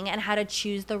overeating and how to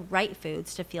choose the right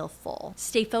foods to feel full.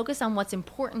 Stay focused on what's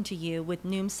important to you with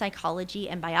Noom's psychology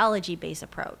and biology-based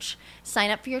approach. Sign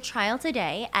up for your trial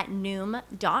today at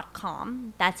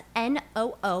Noom.com. That's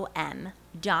Noom.com.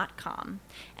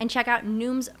 And check out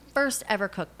Noom's first ever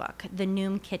cookbook, The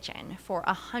Noom Kitchen, for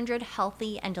 100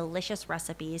 healthy and delicious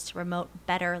recipes to promote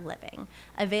better living.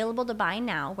 Available to buy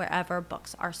now wherever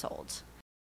books are sold.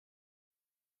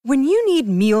 When you need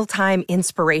mealtime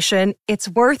inspiration, it's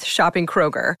worth shopping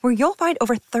Kroger, where you'll find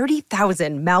over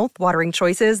 30,000 mouth-watering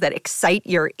choices that excite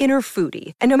your inner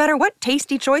foodie. And no matter what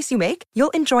tasty choice you make,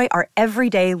 you'll enjoy our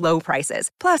everyday low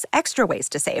prices, plus extra ways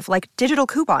to save, like digital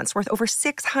coupons worth over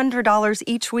 $600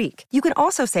 each week. You can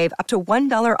also save up to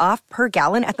 $1 off per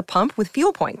gallon at the pump with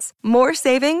fuel points. More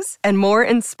savings and more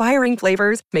inspiring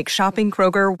flavors make shopping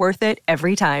Kroger worth it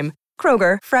every time.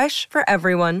 Kroger, fresh for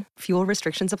everyone. Fuel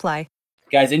restrictions apply.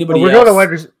 Guys, anybody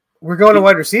else? We're going to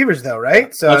wide receivers, though,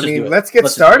 right? So, let's get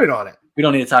started on it. We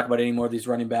don't need to talk about any more of these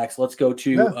running backs. Let's go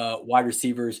to wide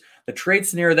receivers. The trade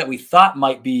scenario that we thought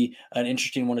might be an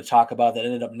interesting one to talk about that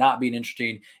ended up not being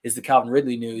interesting is the Calvin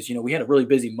Ridley news. We had a really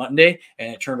busy Monday,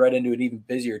 and it turned right into an even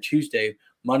busier Tuesday.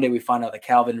 Monday, we find out that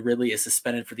Calvin Ridley is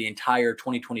suspended for the entire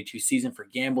 2022 season for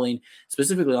gambling,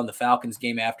 specifically on the Falcons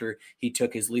game after he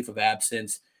took his leave of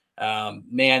absence.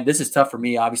 Man, this is tough for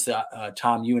me. Obviously,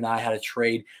 Tom, you and I had a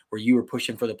trade where you were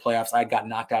pushing for the playoffs. I got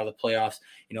knocked out of the playoffs.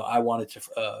 I wanted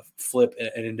to flip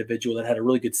an individual that had a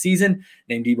really good season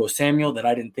named Deebo Samuel that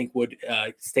I didn't think would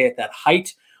stay at that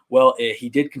height. Well, he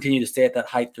did continue to stay at that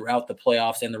height throughout the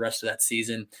playoffs and the rest of that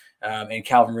season. And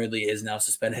Calvin Ridley is now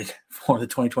suspended for the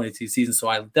 2022 season. So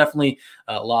I definitely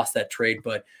lost that trade.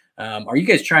 But are you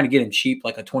guys trying to get him cheap,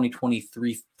 like a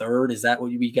 2023 third? Is that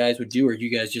what you guys would do? Or you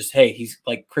guys just, hey, he's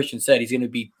like Christian said, he's going to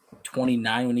be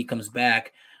 29 when he comes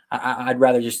back. I'd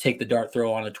rather just take the dart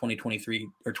throw on a 2023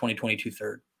 or 2022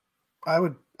 third.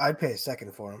 I'd pay a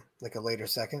second for him, like a later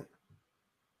second.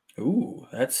 Ooh,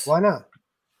 why not?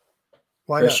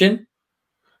 Christian? Not?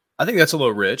 I think that's a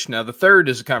little rich. Now, the third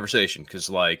is a conversation because,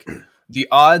 like, the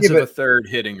odds of a third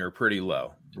hitting are pretty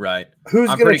low, right? Who's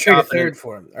going to trade a third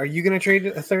for him? Are you going to trade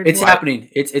a third? It's happening.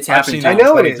 It's happening. I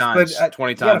know it is, times, but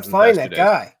 20 you times. find that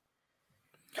guy.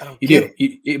 You do.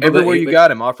 Everywhere you got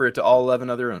him, offer it to all 11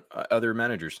 other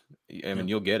managers. I mean,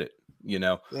 you'll get it.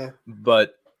 Yeah.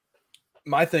 But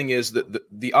my thing is that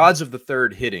the odds of the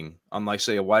third hitting on, like,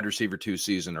 say, a wide receiver 2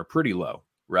 season are pretty low,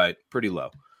 right? Pretty low.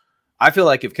 I feel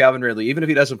like if Calvin Ridley, even if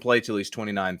he doesn't play till he's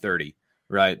 29, 30,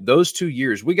 right, those 2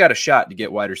 years, we got a shot to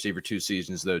get wide receiver 2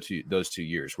 seasons, those 2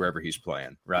 years, wherever he's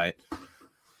playing, right?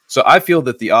 So I feel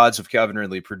that the odds of Calvin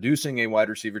Ridley producing a wide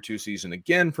receiver 2 season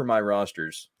again for my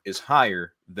rosters is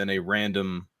higher than a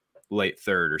random late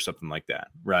third or something like that,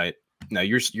 right? Now,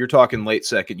 you're talking late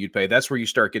second, you'd pay. That's where you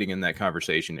start getting in that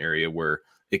conversation area where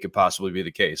it could possibly be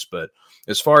the case. But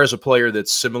as far as a player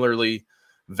that's similarly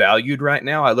valued right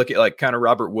now, I look at like kind of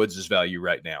Robert Woods' value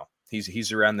right now.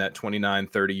 He's around that 29,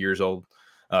 30 years old,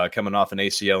 coming off an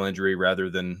ACL injury rather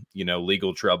than,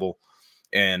 legal trouble.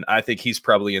 And I think he's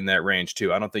probably in that range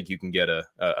too. I don't think you can get a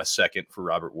second for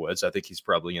Robert Woods. I think he's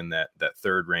probably in that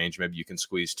third range. Maybe you can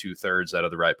squeeze 2/3 out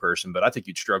of the right person, but I think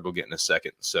you'd struggle getting a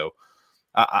second. So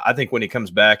I think when he comes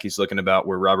back, he's looking about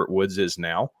where Robert Woods is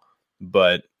now,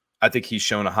 but I think he's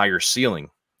shown a higher ceiling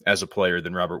as a player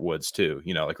than Robert Woods too.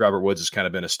 Like Robert Woods has kind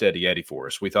of been a steady Eddie for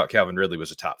us. We thought Calvin Ridley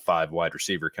was a top 5 wide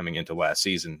receiver coming into last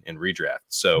season in redraft.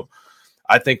 So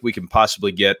I think we can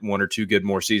possibly get 1 or 2 good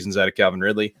more seasons out of Calvin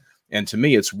Ridley. And to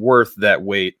me, it's worth that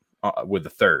wait with the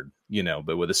third,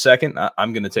 but with a second,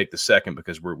 I'm going to take the second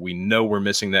because we know we're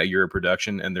missing that year of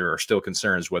production and there are still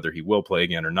concerns whether he will play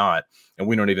again or not. And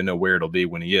we don't even know where it'll be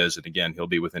when he is. And again, he'll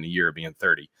be within a year of being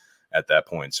 30 at that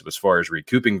point. So as far as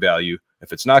recouping value,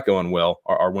 if it's not going well,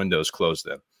 our window's closed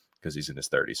then because he's in his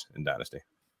 30s in Dynasty.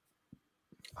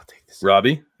 I'll take this.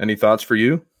 Robbie, any thoughts for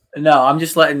you? No, I'm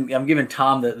giving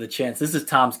Tom the chance. This is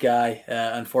Tom's guy.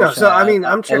 Unfortunately, no, so I mean,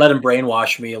 I let him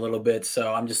brainwash me a little bit,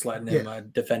 so I'm just letting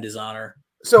him defend his honor.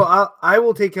 So I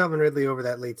will take Calvin Ridley over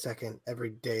that late second every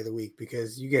day of the week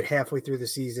because you get halfway through the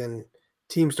season,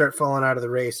 teams start falling out of the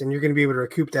race, and you're going to be able to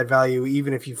recoup that value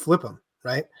even if you flip him,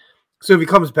 right? So if he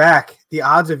comes back, the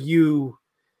odds of the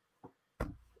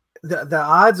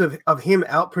odds of him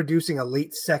out producing a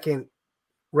late second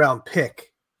round pick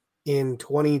in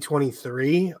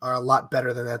 2023 are a lot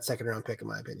better than that second round pick, in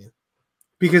my opinion,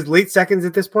 because late seconds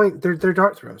at this point, they're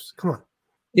dart throws. Come on.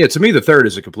 Yeah. To me, the third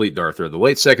is a complete dart throw. The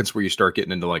late seconds where you start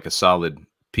getting into like a solid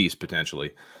piece potentially,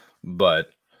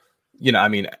 but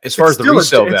as far as the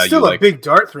resale value, it's still a big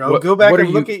dart throw. Go back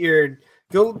and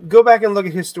look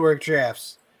at historic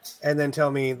drafts and then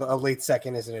tell me a late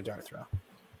second isn't a dart throw.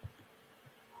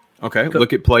 Okay.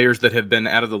 Look at players that have been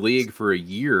out of the league for a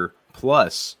year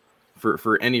plus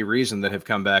for any reason that have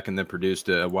come back and then produced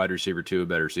a wide receiver 2 a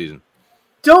better season.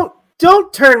 Don't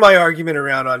turn my argument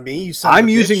around on me. You son I'm of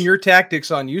a using bitch. your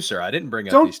tactics on you, sir. I didn't bring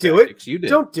up Don't these do tactics. it. You did.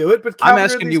 Don't do it. But I'm Calvin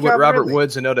asking Ridley's you what Calvin Robert Ridley.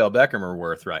 Woods and Odell Beckham are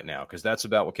worth right now, because that's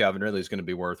about what Calvin Ridley is going to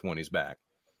be worth when he's back.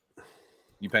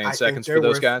 You paying seconds for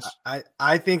those guys?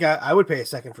 I think I would pay a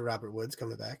second for Robert Woods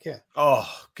coming back. Yeah. Oh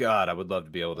God, I would love to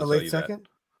be able to A tell you late second. that.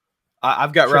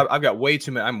 I've got way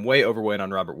too many. I'm way overweight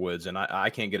on Robert Woods, and I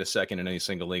can't get a second in any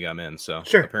single league I'm in. So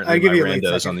Sure, apparently I'll give my you a late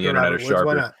randos second on the for internet Robert are Woods. Why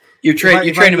sharper. not? You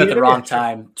trade him at the wrong need him,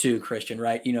 time too, Christian,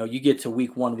 right? You get to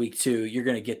week 1, week 2, you're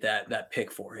going to get that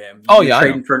pick for him. You're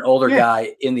trading for an older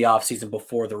guy in the offseason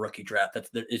before the rookie draft.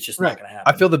 It's just not going to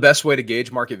happen. I feel the best way to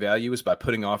gauge market value is by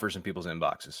putting offers in people's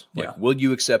inboxes. Will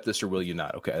you accept this or will you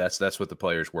not? Okay, that's what the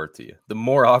player's worth to you. The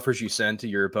more offers you send to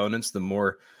your opponents, the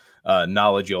more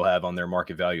knowledge you'll have on their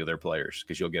market value of their players,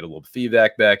 because you'll get a little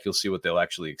feedback back. You'll see what they'll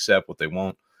actually accept, what they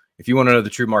won't. If you want to know the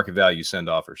true market value, send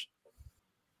offers.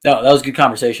 No, that was a good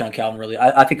conversation on Calvin Ridley.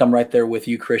 I think I'm right there with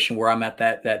you, Christian, where I'm at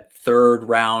that third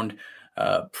round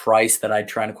price that I'd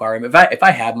try and acquire him. If I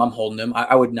have him, I'm holding him.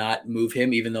 I would not move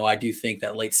him, even though I do think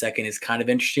that late second is kind of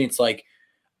interesting. It's like,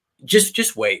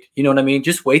 just wait. You know what I mean?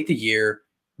 Just wait the year,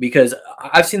 because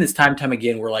I've seen this time and time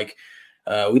again where like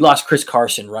we lost Chris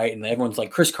Carson, right? And everyone's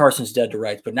like, Chris Carson's dead to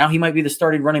rights, but now he might be the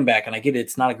starting running back. And I get it.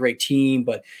 It's not a great team,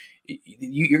 but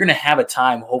you're going to have a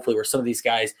time, hopefully, where some of these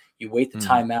guys, you wait the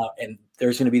time out and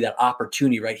there's going to be that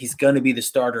opportunity, right? He's going to be the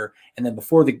starter. And then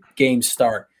before the games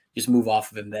start, just move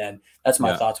off of him then. That's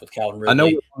my thoughts with Calvin Ridley. I know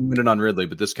we're 1 minute on Ridley,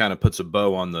 but this kind of puts a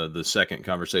bow on the second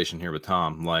conversation here with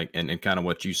Tom, like, and kind of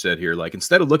what you said here. Like,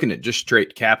 instead of looking at just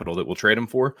straight capital that we'll trade him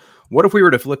for, what if we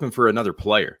were to flip him for another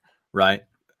player, right?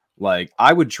 Like,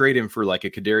 I would trade him for like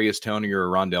a Kadarius Toney or a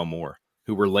Rondale Moore,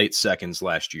 who were late seconds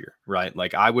last year, right?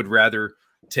 Like, I would rather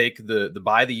take the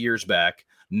buy the years back,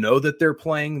 know that they're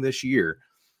playing this year.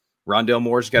 Rondale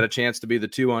Moore's got a chance to be the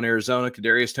 2 on Arizona.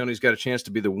 Kadarius Toney's got a chance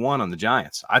to be the 1 on the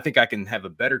Giants. I think I can have a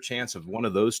better chance of one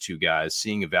of those 2 guys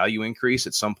seeing a value increase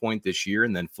at some point this year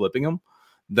and then flipping them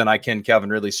than I can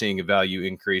Calvin Ridley seeing a value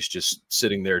increase just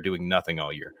sitting there doing nothing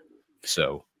all year.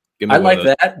 So I like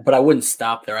that, but I wouldn't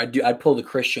stop there. I'd pull the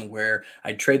Christian where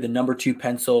I'd trade the number 2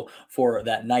 pencil for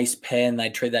that nice pen.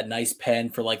 I'd trade that nice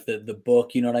pen for like the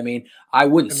book. You know what I mean? I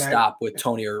wouldn't stop with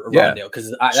Tony or Rondale,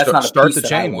 because that's not a start piece the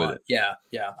chain with it. Yeah.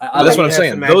 That's what I'm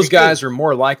saying. Those guys are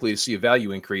more likely to see a value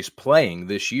increase playing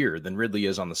this year than Ridley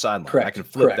is on the sideline. Correct. I can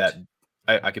flip that.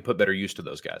 I can put better use to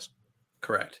those guys.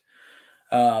 Correct.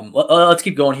 Let's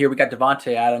keep going here. We got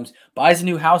Devontae Adams buys a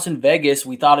new house in Vegas.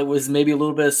 We thought it was maybe a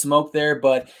little bit of smoke there,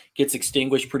 but gets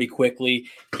extinguished pretty quickly.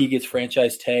 He gets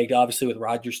franchise tagged. Obviously, with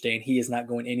Rodgers staying, he is not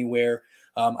going anywhere.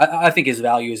 I think his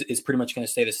value is pretty much going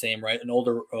to stay the same, right? An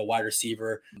older wide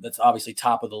receiver that's obviously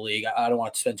top of the league. I don't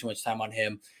want to spend too much time on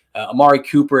him. Amari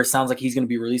Cooper, it sounds like he's going to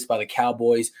be released by the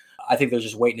Cowboys. I think they're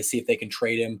just waiting to see if they can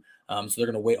trade him. So they're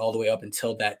going to wait all the way up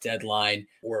until that deadline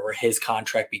where his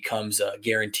contract becomes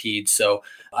guaranteed. So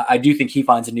I do think he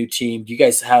finds a new team. Do you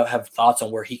guys have thoughts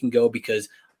on where he can go? Because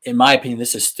in my opinion,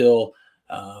 this is still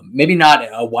maybe not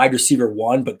a wide receiver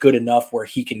 1, but good enough where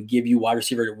he can give you wide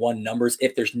receiver 1 numbers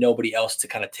if there's nobody else to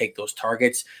kind of take those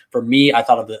targets. For me, I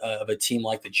thought of a team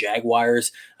like the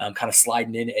Jaguars kind of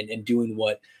sliding in and doing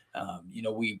what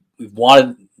we've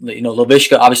wanted.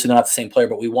 Laviska, obviously not the same player,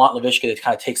 but we want Laviska to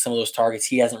kind of take some of those targets.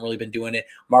 He hasn't really been doing it.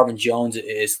 Marvin Jones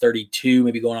is 32,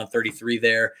 maybe going on 33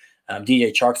 there.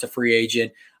 DJ Chark's a free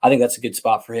agent. I think that's a good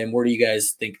spot for him. Where do you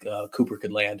guys think Cooper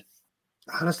could land?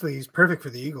 Honestly, he's perfect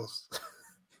for the Eagles.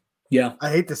 Yeah,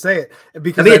 I hate to say it,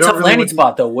 because it'd be a tough landing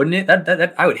spot, though, wouldn't it?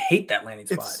 That I would hate that landing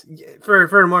spot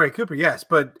for Amari Cooper. Yes,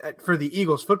 but for the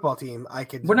Eagles football team, I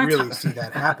could really see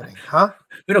that happening, huh?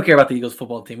 We don't care about the Eagles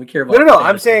football team. We care about no.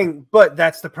 I'm saying, but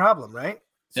that's the problem, right?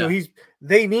 So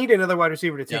they need another wide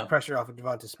receiver to take pressure off of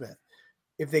Devonta Smith.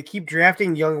 If they keep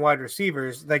drafting young wide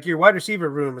receivers, like your wide receiver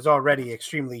room is already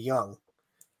extremely young.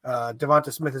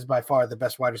 Devonta Smith is by far the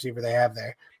best wide receiver they have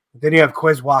there. Then you have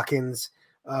Quez Watkins.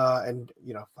 And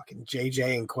fucking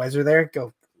JJ and Quez are there.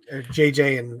 Or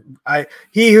JJ and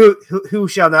he who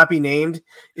shall not be named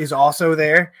is also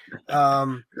there. I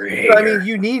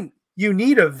mean, you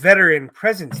need a veteran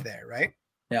presence there, right?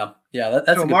 Yeah.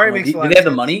 That's so Amari makes a lot. Do they have the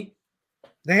money?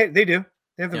 They do.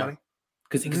 They have the money.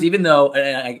 Because even though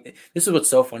this is what's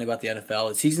so funny about the NFL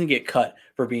is he's gonna get cut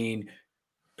for being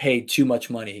paid too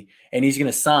much money, and he's going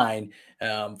to sign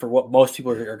for what most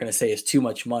people are going to say is too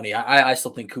much money. I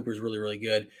still think Cooper's really, really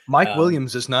good. Mike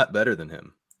Williams is not better than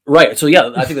him. Right. So,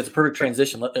 I think that's a perfect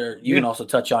transition. You can also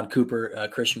touch on Cooper,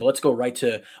 Christian, but let's go right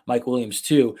to Mike Williams,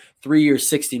 too. 3 years,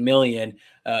 $60 million.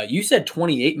 You said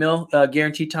 28 mil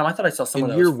guaranteed, Tom. I thought I saw someone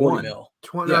that was 40 mil.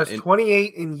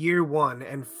 28 in year 1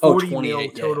 and 40 mil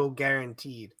total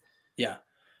guaranteed. Yeah.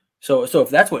 So if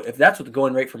that's what the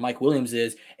going rate for Mike Williams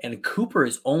is, and Cooper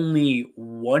is only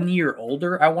 1 year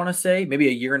older, I want to say maybe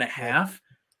a year and a half.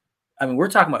 I mean, we're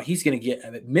talking about he's going to get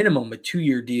at minimum a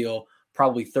 2-year deal,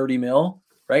 probably 30 mil,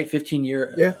 right? 15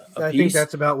 year. Yeah, I think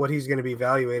that's about what he's going to be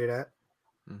evaluated at.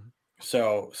 Mm-hmm.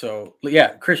 So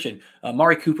Christian,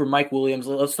 Amari Cooper, Mike Williams.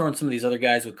 Let's throw in some of these other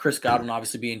guys with Chris Godwin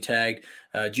obviously being tagged.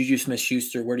 Juju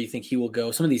Smith-Schuster. Where do you think he will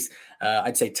go? Some of these,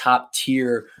 I'd say, top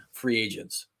tier free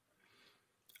agents.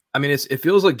 I mean, it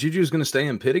feels like Juju's going to stay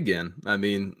in Pitt again. I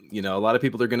mean, a lot of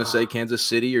people are going to say Kansas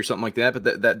City or something like that, but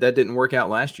that didn't work out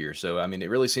last year. So, I mean, it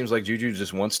really seems like Juju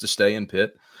just wants to stay in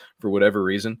Pitt for whatever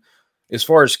reason. As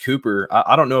far as Cooper,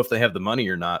 I don't know if they have the money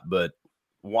or not, but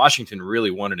Washington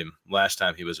really wanted him last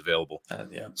time he was available.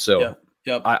 So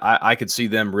I could see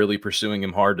them really pursuing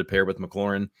him hard to pair with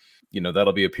McLaurin.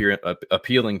 That'll be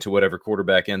appealing to whatever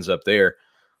quarterback ends up there.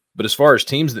 But as far as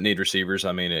teams that need receivers,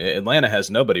 I mean, Atlanta has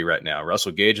nobody right now.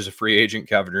 Russell Gage is a free agent.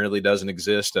 Calvin Ridley doesn't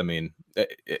exist. I mean,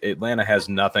 Atlanta has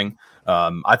nothing.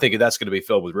 I think that's going to be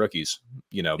filled with rookies,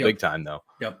 big time though.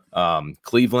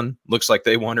 Cleveland looks like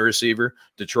they want a receiver.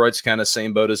 Detroit's kind of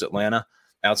same boat as Atlanta.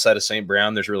 Outside of St.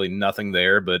 Brown, there's really nothing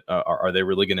there. But are they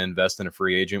really going to invest in a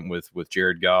free agent with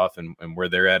Jared Goff and where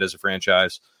they're at as a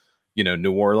franchise?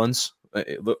 New Orleans,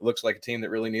 it looks like a team that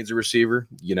really needs a receiver.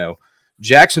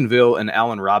 Jacksonville and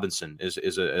Allen Robinson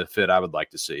is a fit I would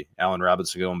like to see. Allen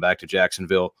Robinson going back to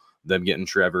Jacksonville, them getting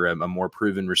Trevor, a more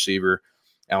proven receiver.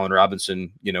 Allen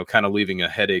Robinson, kind of leaving a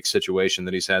headache situation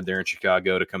that he's had there in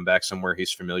Chicago to come back somewhere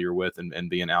he's familiar with and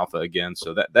be an alpha again.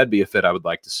 So that'd be a fit I would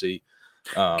like to see.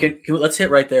 Let's hit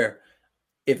right there.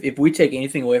 If we take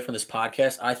anything away from this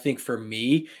podcast, I think for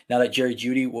me, now that Jerry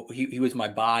Jeudy, he was my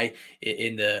buy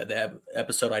in the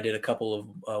episode I did a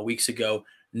couple of weeks ago.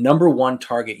 Number one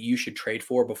target you should trade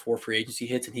for before free agency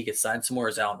hits and he gets signed somewhere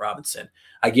is Allen Robinson.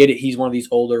 I get it. He's one of these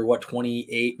older,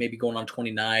 28, maybe going on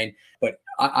 29. But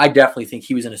I definitely think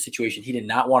he was in a situation he did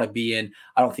not want to be in.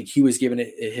 I don't think he was giving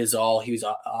it his all. He was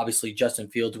obviously Justin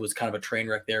Fields was kind of a train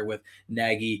wreck there with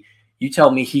Nagy. You tell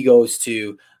me he goes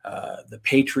to the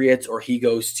Patriots or he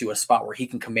goes to a spot where he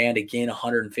can command again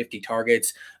 150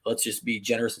 targets. Let's just be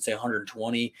generous and say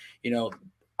 120.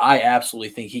 I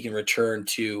absolutely think he can return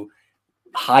to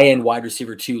high-end wide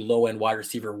receiver 2, low-end wide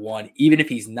receiver 1, even if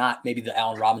he's not maybe the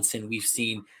Allen Robinson we've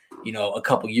seen, a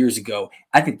couple years ago.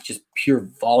 I think just pure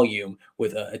volume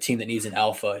with a team that needs an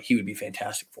alpha, he would be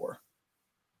fantastic for.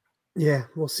 Yeah,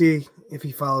 we'll see if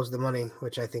he follows the money,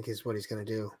 which I think is what he's going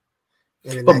to do.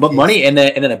 But money and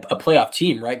then a playoff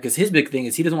team, right? Because his big thing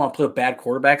is he doesn't want to play with bad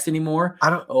quarterbacks anymore.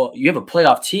 You have a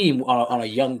playoff team on a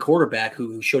young quarterback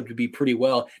who showed to be pretty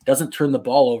well, doesn't turn the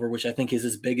ball over, which I think is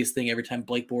his biggest thing. Every time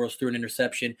Blake Bortles threw an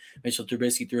interception, Mitchell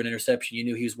Trubisky threw an interception, you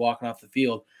knew he was walking off the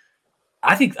field.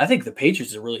 I think the Patriots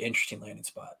is a really interesting landing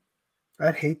spot.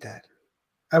 I'd hate that.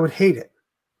 I would hate it.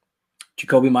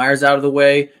 Jacoby Myers out of the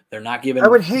way. They're not giving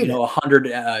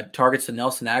 100 targets to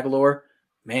Nelson Aguilar.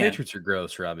 Man, Patriots are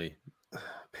gross, Robbie.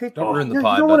 Don't ruin the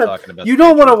pod by talking about. You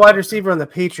don't want a wide receiver on the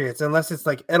Patriots unless it's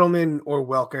like Edelman or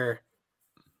Welker,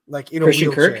 like in Christian a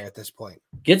wheelchair Kirk? At this point.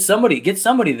 Get somebody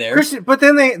there. But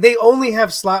then they only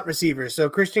have slot receivers, so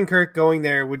Christian Kirk going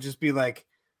there would just be like,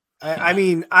 I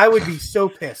mean, I would be so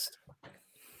pissed,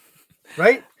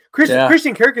 right?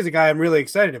 Christian Kirk is a guy I'm really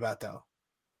excited about, though.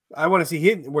 I want to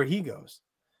see where he goes.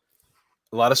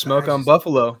 A lot of smoke on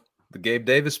Buffalo. The Gabe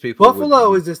Davis people.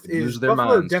 Buffalo Buffalo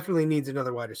minds. Definitely needs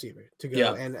another wide receiver to go.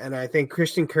 Yeah. And I think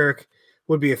Christian Kirk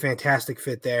would be a fantastic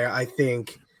fit there. I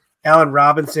think Allen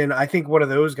Robinson, I think one of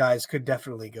those guys could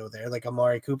definitely go there, like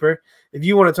Amari Cooper. If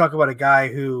you want to talk about a guy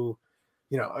who,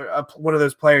 one of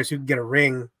those players who can get a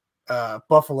ring,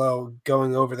 Buffalo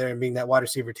going over there and being that wide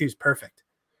receiver too is perfect.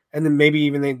 And then maybe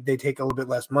even they take a little bit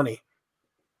less money.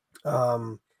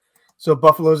 So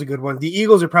Buffalo's a good one. The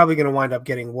Eagles are probably going to wind up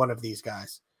getting one of these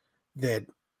guys. That,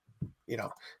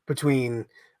 between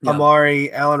Amari,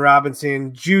 Allen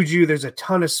Robinson, Juju, there's a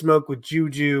ton of smoke with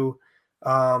Juju,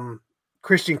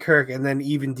 Christian Kirk, and then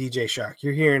even DJ Shark.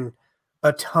 You're hearing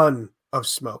a ton of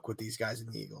smoke with these guys in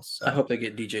the Eagles. So. I hope they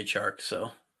get DJ Shark. So,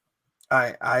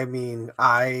 I'm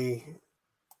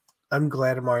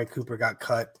glad Amari Cooper got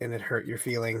cut and it hurt your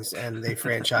feelings, and they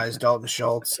franchised Dalton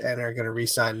Schultz and are going to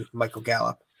re-sign Michael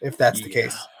Gallup if that's the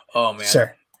case. Oh man,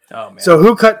 sir. Oh man. So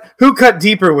who cut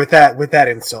deeper with that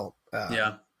insult?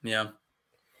 Yeah. The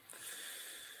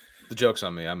joke's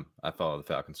on me. I follow the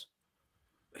Falcons.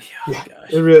 Yeah,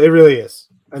 gosh. It really is.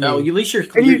 At least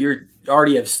you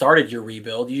already have started your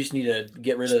rebuild. You just need to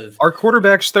get rid of our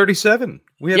quarterback's 37.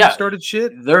 We haven't started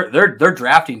shit. They're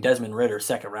drafting Desmond Ridder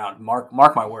second round. Mark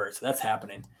my words. That's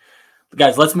happening. But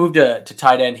guys, let's move to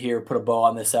tight end here. Put a bow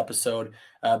on this episode.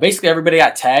 Basically, everybody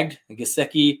got tagged.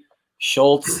 Gesicki,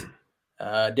 Schultz.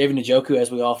 David Njoku,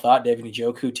 as we all thought, David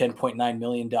Njoku, $10.9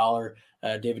 million.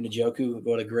 David Njoku,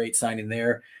 what a great signing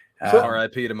there.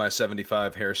 RIP to my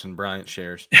 75 Harrison Bryant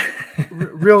shares.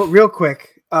 real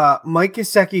quick. Mike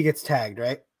Gesicki gets tagged,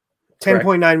 right?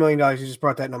 $10.9 million. You just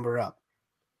brought that number up.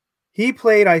 He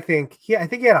played, I think he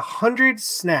had 100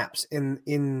 snaps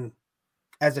in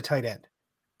as a tight end.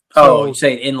 So, you're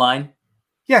saying inline?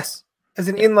 Yes, as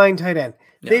an inline tight end.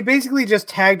 Yeah. They basically just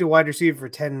tagged a wide receiver for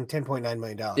 $10.9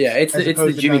 million. Yeah, it's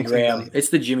the Jimmy Graham. Million. It's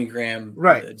the Jimmy Graham.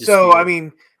 Right. So I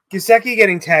mean, Gesicki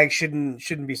getting tagged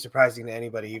shouldn't be surprising to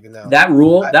anybody, even though that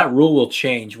rule will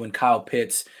change when Kyle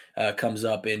Pitts comes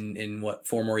up in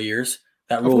 4 more years.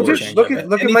 That rule will just change. look at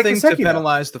Mike Anything to Gesicki,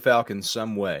 penalize the Falcons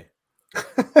some way.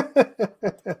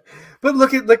 But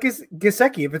look at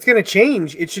Gesicki. If it's going to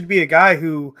change, it should be a guy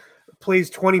who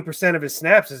plays 20% of his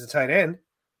snaps as a tight end,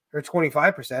 or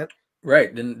 25%.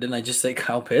 Right? Didn't I just say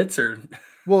Kyle Pitts or?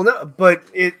 Well, no, but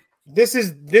this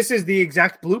is the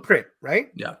exact blueprint,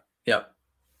 right? Yeah.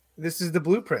 This is the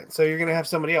blueprint. So you're going to have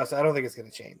somebody else. I don't think it's going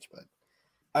to change, but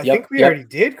I think we already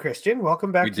did. Christian,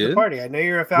 welcome back to the party. I know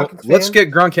you're a Falcons fan. Let's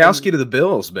get Gronkowski to the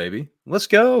Bills, baby. Let's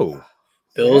go.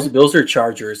 Bills or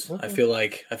Chargers. Okay. I feel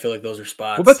like those are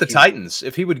spots. What about the Titans?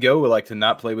 If he would go like to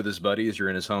not play with his buddies or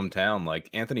in his hometown, like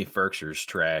Anthony Ferkser's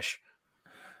trash.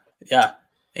 Yeah.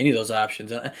 Any of those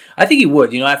options. I think he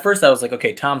would. At first I was like,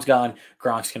 okay, Tom's gone,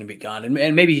 Gronk's going to be gone,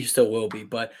 and maybe he still will be.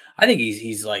 But I think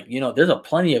he's like, there's a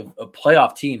plenty of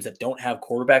playoff teams that don't have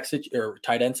quarterback or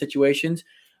tight end situations.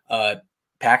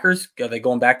 Packers, are they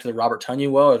going back to the Robert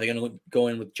Tonyan well? Are they going to go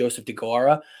in with Joseph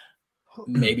DeGuara?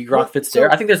 Maybe Gronk fits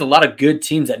there. I think there's a lot of good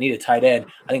teams that need a tight end.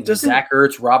 I think Zach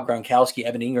Ertz, Rob Gronkowski,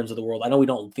 Evan Ingrams of the world. I know we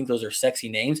don't think those are sexy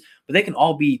names, but they can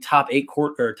all be top 8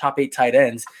 tight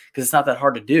ends because it's not that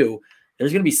hard to do.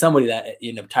 There's going to be somebody that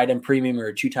in a tight end premium or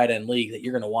a 2 tight end league that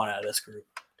you're going to want out of this group.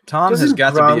 Tom has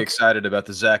got to be excited about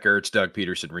the Zach Ertz, Doug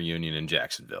Peterson reunion in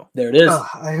Jacksonville. There it is.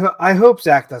 I hope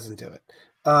Zach doesn't do it.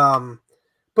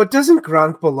 But doesn't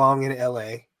Gronk belong in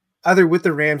LA, either with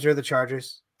the Rams or the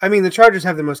Chargers? I mean, the Chargers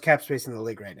have the most cap space in the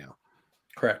league right now.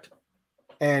 Correct.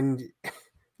 And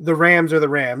the Rams are the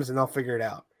Rams, and they'll figure it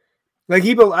out.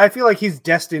 I feel like he's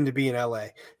destined to be in LA.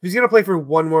 If he's going to play for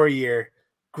one more year,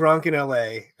 Gronk in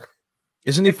LA.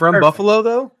 Isn't he from Buffalo,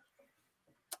 though?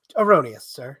 Erroneous,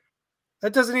 sir.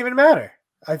 That doesn't even matter.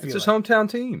 It's his hometown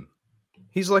team.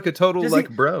 He's like a total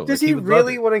bro. Does he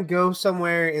really want to go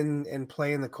somewhere and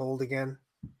play in the cold again?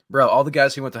 Bro, all the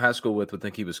guys he went to high school with would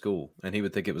think he was cool, and he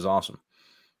would think it was awesome.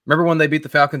 Remember when they beat the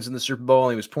Falcons in the Super Bowl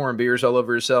and he was pouring beers all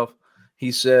over himself?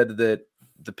 He said that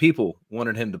the people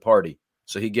wanted him to party,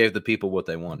 so he gave the people what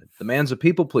they wanted. The man's a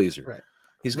people pleaser. Right.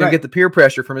 He's going to get the peer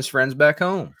pressure from his friends back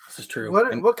home. This is true.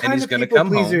 What kind of people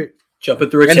pleaser? Jumping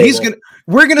through a table.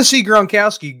 We're going to see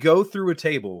Gronkowski go through a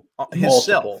table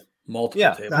himself.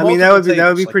 Multiple tables. I mean, that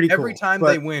would be pretty cool. Every time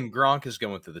they win, Gronk is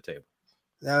going through the table.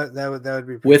 That would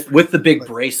be with the big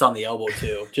brace on the elbow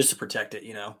too, just to protect it,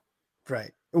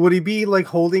 Right. Would he be like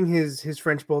holding his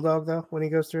French bulldog though when he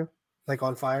goes through, like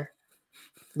on fire,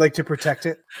 like to protect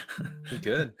it? He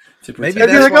could. Maybe I'd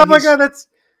be like, oh my god,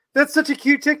 that's such a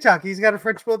cute TikTok. He's got a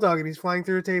French bulldog and he's flying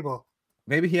through a table.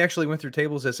 Maybe he actually went through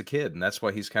tables as a kid, and that's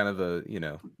why he's kind of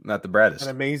not the braddest. An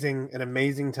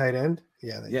amazing tight end.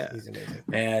 Yeah, he's amazing.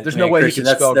 Man, there's no way Christian, he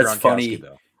can spell that's Gronkowski, funny.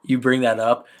 Though. You bring that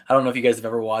up. I don't know if you guys have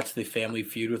ever watched the Family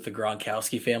Feud with the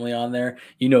Gronkowski family on there.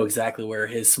 You know exactly where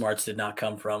his smarts did not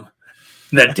come from.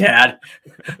 That dad,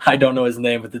 I don't know his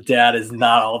name, but the dad is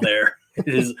not all there. It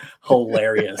is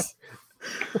hilarious.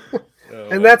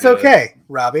 And that's okay,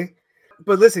 Robbie.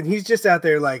 But listen, he's just out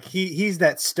there like he's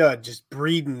that stud just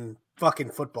breeding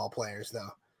fucking football players though.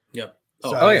 Yep.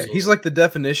 Yeah. He's like the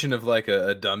definition of like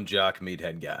a dumb jock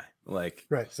meathead guy. Like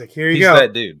right. It's like here you go. He's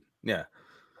that dude. Yeah.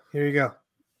 Here you go.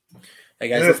 Hey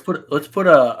guys, let's put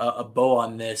a bow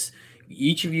on this.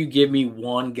 Each of you give me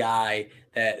one guy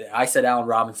that I said Allen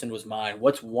Robinson was mine.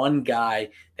 What's one guy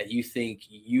that you think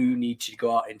you need to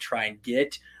go out and try and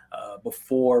get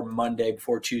before Monday,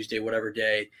 before Tuesday, whatever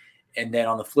day? And then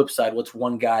on the flip side, what's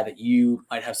one guy that you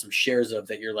might have some shares of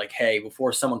that you're like, hey,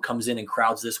 before someone comes in and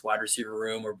crowds this wide receiver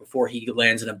room or before he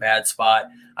lands in a bad spot,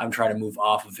 I'm trying to move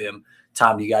off of him.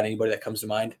 Tom, do you got anybody that comes to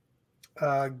mind?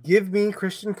 Give me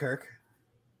Christian Kirk.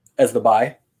 As the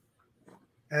buy?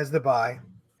 As the buy.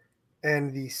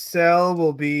 And the sell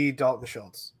will be Dalton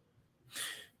Schultz.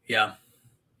 Yeah.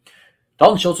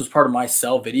 Dalton Schultz was part of my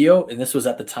sell video, and this was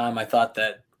at the time I thought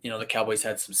that, the Cowboys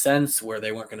had some sense where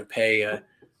they weren't going to pay a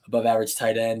above average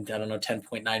tight end, I don't know,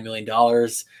 $10.9 million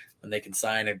when they can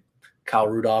sign a Kyle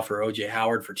Rudolph or OJ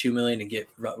Howard for $2 million and get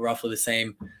roughly the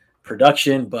same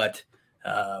production. But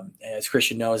as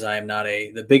Christian knows, I am not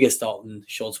the biggest Dalton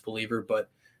Schultz believer, but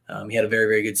he had a very,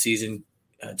 very good season.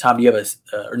 Tom, do you have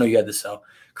you had the sell.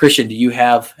 Christian, do you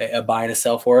have a buy and a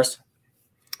sell for us?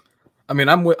 I mean,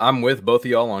 I'm with both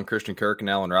of y'all on Christian Kirk and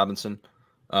Allen Robinson.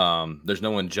 There's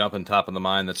no one jumping top of the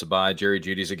mind that's a buy. Jerry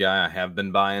Jeudy's a guy I have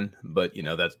been buying, but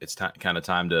it's kind of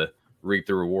time to reap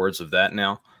the rewards of that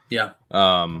now. Yeah.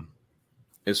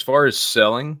 As far as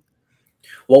selling,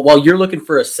 well, while you're looking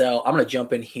for a sell, I'm going to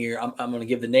jump in here. I'm going to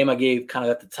give the name I gave kind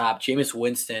of at the top, Jameis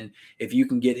Winston. If you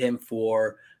can get him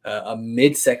for a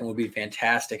mid-second would be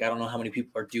fantastic. I don't know how many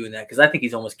people are doing that because I think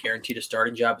he's almost guaranteed a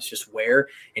starting job. It's just where,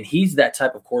 and he's that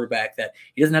type of quarterback that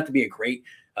he doesn't have to be a great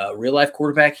Real life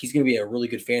quarterback, he's going to be a really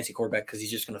good fantasy quarterback because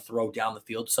he's just going to throw down the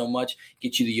field so much,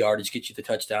 get you the yardage, get you the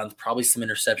touchdowns, probably some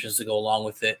interceptions to go along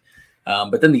with it.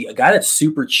 But then the guy that's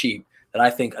super cheap that I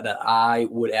think that I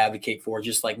would advocate for,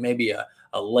 just like maybe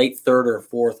a late third or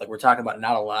fourth, like we're talking about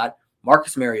not a lot,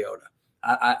 Marcus Mariota.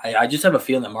 I just have a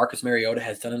feeling that Marcus Mariota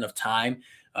has done enough time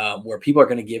where people are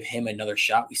going to give him another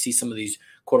shot. We see some of these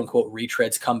quote unquote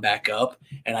retreads come back up.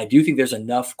 And I do think there's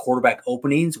enough quarterback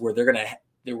openings where we're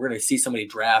going to see somebody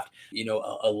draft,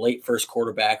 a late first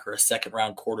quarterback or a second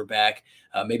round quarterback.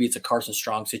 Maybe it's a Carson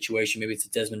Strong situation. Maybe it's a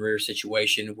Desmond Ridder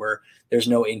situation where there's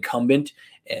no incumbent.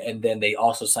 And then they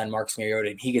also sign Marcus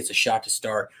Mariota and he gets a shot to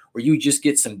start, where you just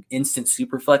get some instant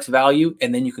super flex value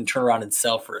and then you can turn around and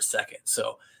sell for a second.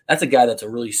 So that's a guy that's a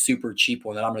really super cheap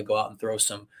one that I'm going to go out and throw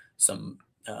some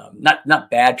not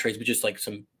bad trades, but just like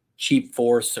some cheap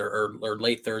fourths or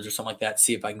late thirds or something like that.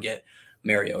 See if I can get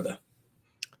Mariota.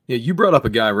 Yeah, you brought up a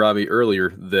guy, Robbie,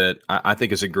 earlier that I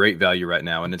think is a great value right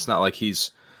now. And it's not like he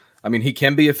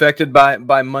can be affected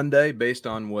by Monday based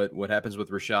on what happens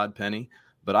with Rashad Penny.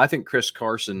 But I think Chris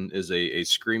Carson is a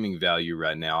screaming value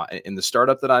right now. In the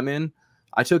startup that I'm in,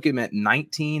 I took him at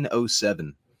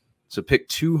 1907. So pick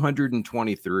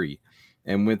 223.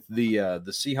 And with the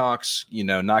Seahawks,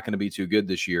 not going to be too good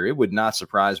this year, it would not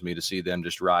surprise me to see them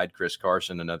just ride Chris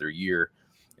Carson another year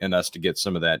and us to get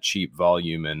some of that cheap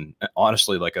volume. And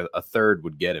honestly, like a third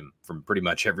would get him from pretty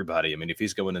much everybody. I mean, if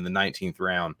he's going in the 19th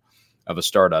round of a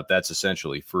startup, that's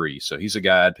essentially free. So he's a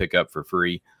guy I'd pick up for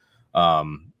free.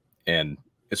 And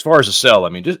as far as a sell, I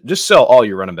mean, just sell all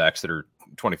your running backs that are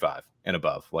 25 and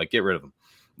above. Like, get rid of them.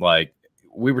 Like,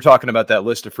 we were talking about that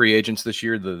list of free agents this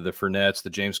year, the Fournettes, the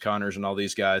James Connors, and all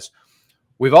these guys.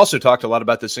 We've also talked a lot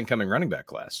about this incoming running back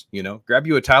class. Grab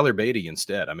you a Tyler Beatty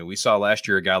instead. I mean, we saw last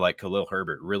year a guy like Khalil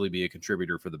Herbert really be a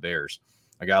contributor for the Bears.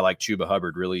 A guy like Chuba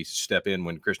Hubbard really step in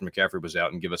when Christian McCaffrey was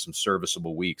out and give us some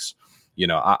serviceable weeks.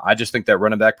 I just think that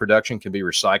running back production can be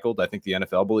recycled. I think the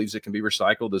NFL believes it can be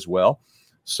recycled as well.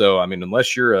 So, I mean,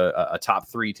 unless you're a top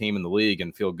 3 team in the league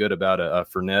and feel good about a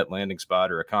Fournette landing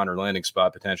spot or a Connor landing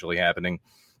spot potentially happening,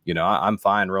 I'm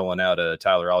fine rolling out a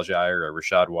Tyler Algier, a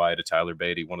Rashad White, a Tyler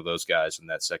Beatty, one of those guys in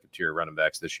that second tier running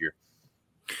backs this year.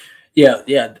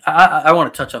 Yeah. I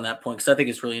want to touch on that point because I think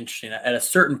it's really interesting. At a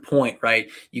certain point, right,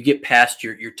 you get past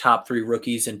your top 3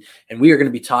 rookies, and we are going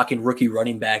to be talking rookie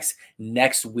running backs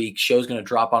next week. Show's going to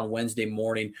drop on Wednesday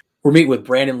morning. We're meeting with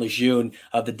Brandon Lejeune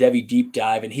of the Devy Deep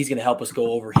Dive, and he's going to help us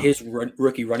go over his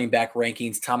rookie running back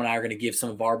rankings. Tom and I are going to give some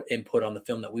of our input on the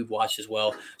film that we've watched as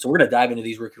well. So we're going to dive into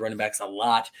these rookie running backs a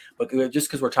lot. But just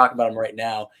because we're talking about them right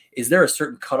now, is there a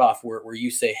certain cutoff where you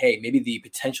say, hey, maybe the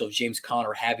potential of James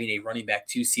Conner having a running back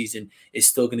 2 season is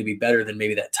still going to be better than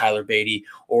maybe that Tyler Beatty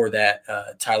or that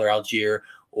Tyler Algier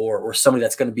or somebody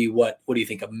that's going to be what do you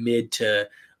think, a mid to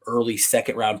early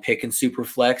second round pick in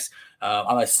Superflex?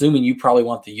 I'm assuming you probably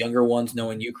want the younger ones,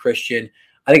 knowing you, Christian.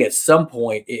 I think at some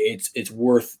point it's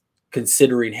worth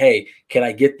considering, hey, can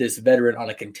I get this veteran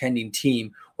on a contending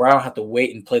team where I don't have to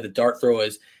wait and play the dart throw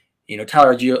as,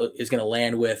 Tyler Gio is going to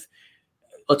land with,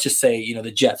 let's just say,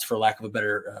 the Jets, for lack of a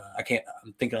better,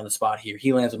 I'm thinking on the spot here.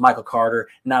 He lands with Michael Carter,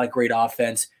 not a great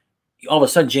offense. All of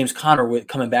a sudden, James Conner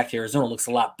coming back to Arizona looks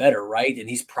a lot better, right? And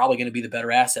he's probably going to be the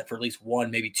better asset for at least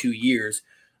 1, maybe 2 years.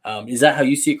 Is that how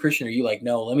you see it, Christian? Or are you like,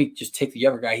 no, let me just take the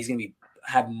younger guy. He's going to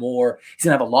have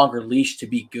a longer leash to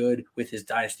be good with his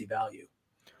dynasty value.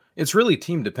 It's really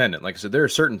team dependent. Like I said, there are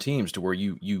certain teams to where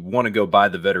you want to go buy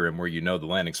the veteran where the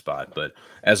landing spot. But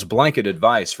as blanket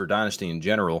advice for dynasty in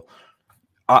general,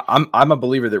 I'm a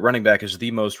believer that running back is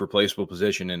the most replaceable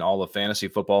position in all of fantasy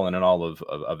football and in all of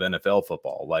NFL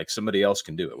football. Like, somebody else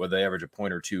can do it. Whether they average a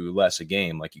point or 2 less a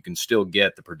game, like, you can still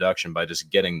get the production by just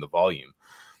getting the volume.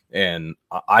 And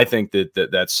I think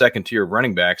that second tier of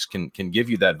running backs can give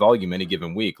you that volume any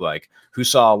given week. Like, who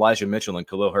saw Elijah Mitchell and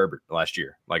Khalil Herbert last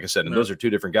year? Like I said, and those are 2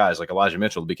 different guys. Like, Elijah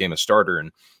Mitchell became a starter,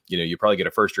 and you probably get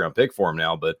a first round pick for him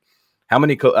now. But how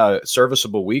many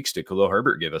serviceable weeks did Khalil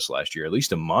Herbert give us last year? At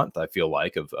least a month, I feel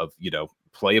like, of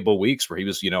playable weeks where he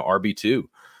was RB2.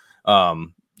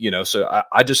 So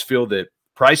I just feel that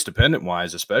price dependent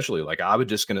wise, especially, like, I would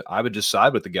just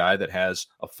side with the guy that has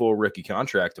a full rookie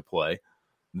contract to play.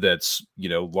 That's,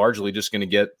 largely just going to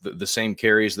get the same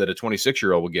carries that a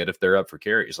 26-year-old will get if they're up for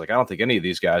carries. Like, I don't think any of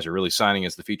these guys are really signing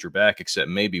as the feature back, except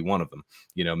maybe one of them.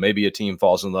 Maybe a team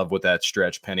falls in love with that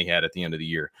stretch Penny had at the end of the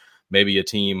year. Maybe a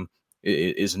team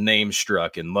is name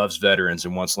struck and loves veterans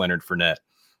and wants Leonard Fournette,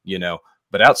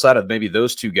 But outside of maybe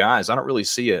those 2 guys, I don't really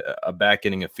see a back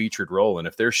getting a featured role. And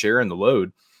if they're sharing the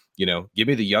load, Give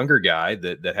me the younger guy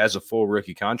that has a full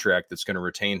rookie contract that's going to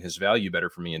retain his value better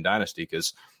for me in Dynasty,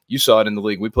 because you saw it in the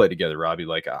league we played together, Robbie.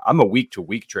 Like, I'm a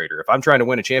week-to-week trader. If I'm trying to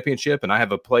win a championship and I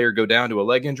have a player go down to a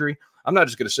leg injury, I'm not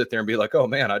just going to sit there and be like, oh,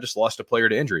 man, I just lost a player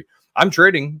to injury. I'm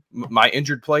trading my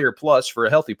injured player plus for a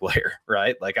healthy player,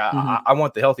 right? Like, I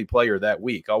want the healthy player that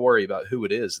week. I'll worry about who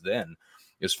it is then.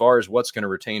 As far as what's going to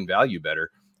retain value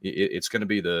better, it's going to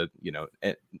be the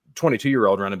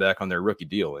 22-year-old running back on their rookie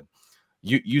deal. And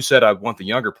you said I want the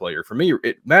younger player. For me,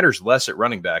 it matters less at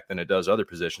running back than it does other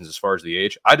positions as far as the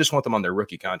age. I just want them on their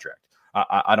rookie contract.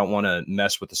 I don't want to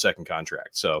mess with the second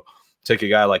contract. So take a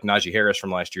guy like Najee Harris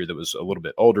from last year that was a little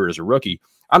bit older as a rookie.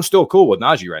 I'm still cool with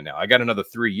Najee right now. I got another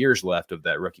 3 years left of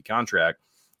that rookie contract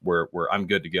where I'm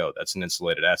good to go. That's an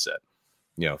insulated asset.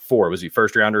 4, was he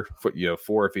first rounder?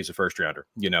 4 if he's a first rounder.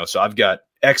 So I've got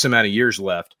X amount of years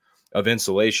left of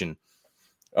insulation,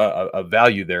 a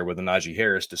value there with a Najee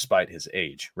Harris, despite his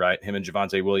age, right? Him and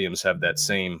Javonte Williams have that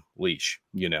same leash,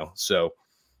 so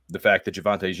the fact that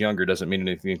Javonte's younger doesn't mean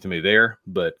anything to me there,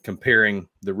 but comparing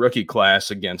the rookie class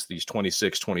against these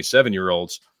 26,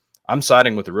 27-year-olds, I'm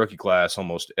siding with the rookie class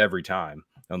almost every time,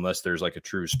 unless there's like a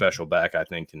true special back I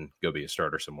think can go be a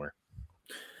starter somewhere.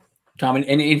 Tom,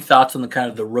 any thoughts on the kind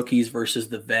of the rookies versus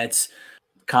the vets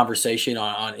conversation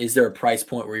on is there a price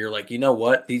point where you're like, you know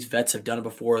what, these vets have done it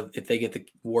before. If they get the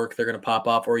work, they're going to pop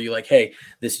off. Or are you like, hey,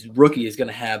 this rookie is going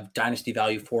to have dynasty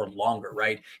value for longer,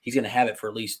 right? He's going to have it for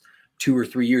at least 2 or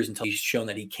 3 years until he's shown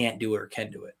that he can't do it or can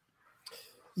do it.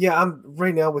 Yeah, I'm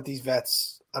right now with these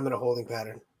vets, I'm in a holding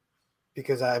pattern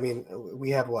because we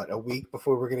have a week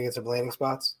before we're going to get some landing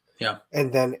spots. Yeah.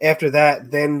 And then after that,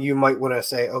 then you might want to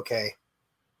say, okay,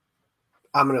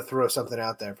 I'm going to throw something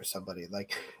out there for somebody.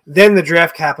 Like, then the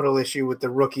draft capital issue with the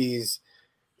rookies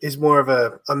is more of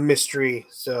a mystery.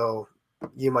 So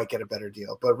you might get a better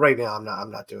deal. But right now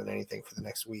I'm not doing anything for the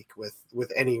next week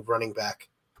with any running back.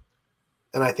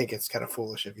 And I think it's kind of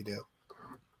foolish if you do.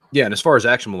 Yeah, and as far as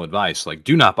actionable advice, like,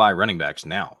 do not buy running backs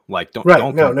now. Like, don't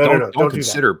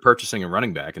consider purchasing a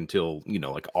running back until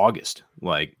like August.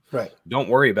 Like, right. Don't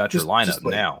worry about your lineup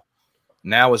now.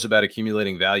 Now is about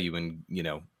accumulating value and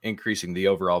increasing the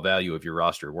overall value of your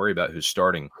roster. Worry about who's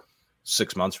starting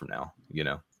 6 months from now.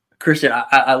 Christian,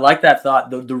 I like that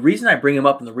thought. The reason I bring him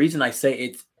up and the reason I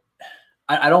say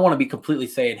I don't want to be completely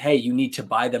saying, hey, you need to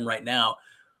buy them right now.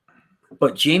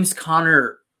 But James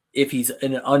Conner, if he's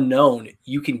an unknown,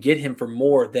 you can get him for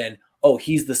more than,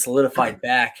 he's the solidified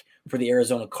back for the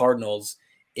Arizona Cardinals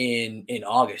in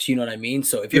August. You know what I mean?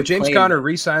 So if James Conner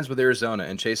re-signs with Arizona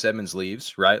and Chase Edmonds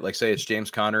leaves, right? Like, say it's James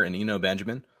Conner and Eno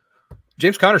Benjamin.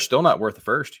 James Conner's still not worth a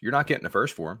first. You're not getting a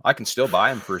first for him. I can still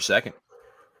buy him for a second.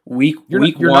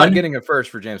 You're not getting a first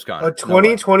for James Conner. A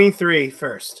 2023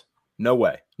 first. No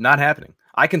way. Not happening.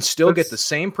 I can still get the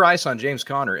same price on James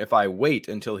Conner if I wait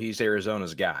until he's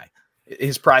Arizona's guy.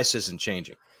 His price isn't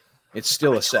changing. It's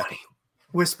still a second.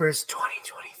 Whispers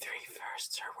 2023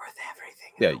 firsts are worth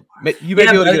everything. Yeah, you may be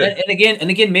able to get it. And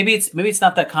again, maybe it's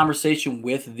not that conversation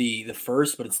with the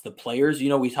first, but it's the players.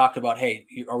 We talked about, hey,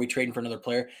 are we trading for another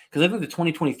player? Because I think the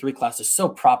 2023 class is so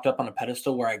propped up on a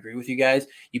pedestal where I agree with you guys.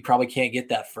 You probably can't get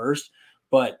that first,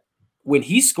 but when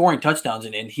he's scoring touchdowns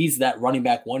and he's that running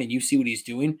back one, and you see what he's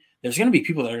doing, there's going to be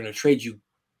people that are going to trade you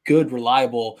good,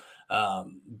 reliable.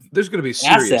 There's going to be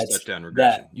serious touchdown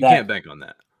regression. You can't bank on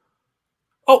that.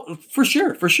 Oh, for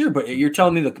sure. But you're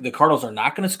telling me the Cardinals are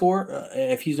not going to score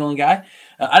if he's the only guy.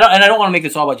 I don't want to make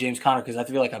this all about James Conner because I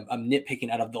feel like I'm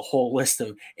nitpicking out of the whole list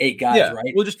of 8 guys,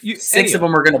 right? Well, 6 of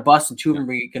them are going to bust and 2 of them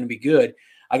are going to be good.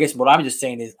 I guess what I'm just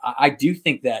saying is I do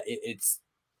think that it's.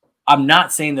 I'm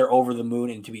not saying they're over the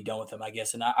moon and to be done with them, I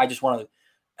guess, and I just want to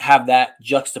have that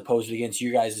juxtaposed against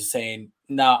you guys saying,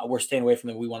 "Nah, we're staying away from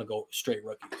them. We want to go straight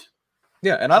rookies."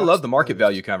 Yeah, and I love the market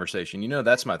value conversation.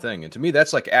 That's my thing. And to me,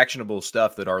 that's like actionable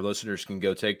stuff that our listeners can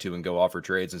go take to and go offer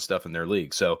trades and stuff in their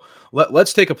league. So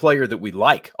let's take a player that we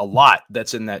like a lot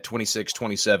that's in that 26,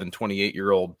 27,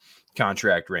 28-year-old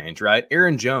contract range, right?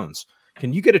 Aaron Jones.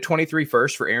 Can you get a 23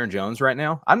 first for Aaron Jones right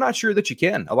now? I'm not sure that you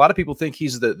can. A lot of people think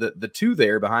he's the 2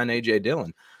 there behind A.J.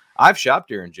 Dillon. I've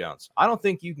shopped Aaron Jones. I don't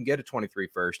think you can get a 23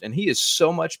 first, and he is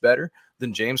so much better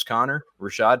than James Conner,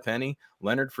 Rashad Penny,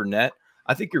 Leonard Fournette.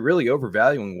 I think you're really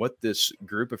overvaluing what this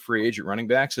group of free agent running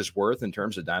backs is worth in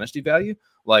terms of dynasty value.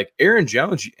 Like Aaron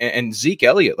Jones and Zeke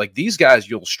Elliott, like these guys,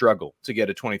 you'll struggle to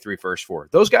get a 23 first for.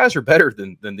 Those guys are better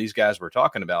than these guys we're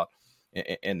talking about,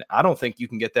 and I don't think you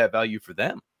can get that value for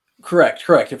them. Correct.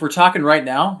 If we're talking right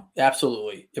now,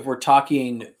 absolutely. If we're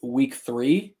talking week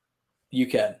 3, you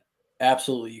can.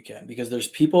 Absolutely, you can, because there's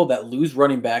people that lose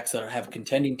running backs that have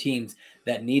contending teams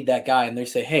that need that guy, and they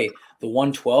say, hey, the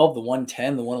 112, the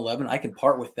 110, the 111, I can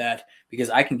part with that because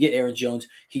I can get Aaron Jones.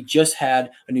 He just had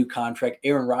a new contract.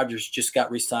 Aaron Rodgers just got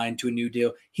re-signed to a new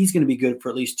deal. He's going to be good for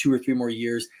at least 2 or 3 more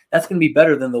years. That's going to be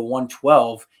better than the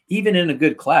 112, even in a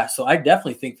good class. So I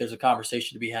definitely think there's a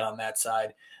conversation to be had on that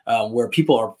side where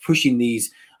people are pushing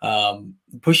these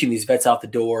vets out the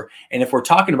door. And if we're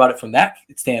talking about it from that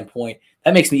standpoint,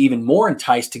 that makes me even more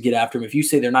enticed to get after them. If you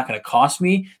say they're not going to cost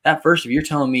me that first, if you're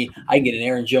telling me I can get an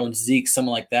Aaron Jones, Zeke,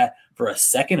 someone like that for a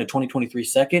second, a 2023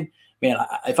 second, man,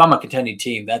 if I'm a contending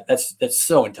team, that's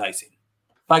so enticing.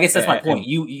 But I guess that's my point.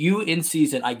 You in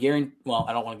season, I guarantee. Well,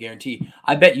 I don't want to guarantee.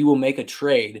 I bet you will make a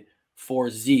trade for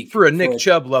Zeke for a Nick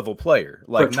Chubb level player,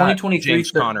 like 2023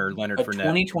 James Conner, Leonard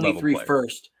Fournette, 2023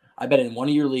 first. I bet in one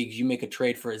of your leagues you make a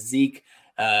trade for a Zeke,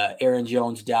 Aaron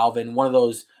Jones, Dalvin, one of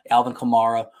those, Alvin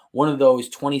Kamara, one of those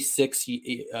 26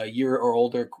 year or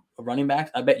older running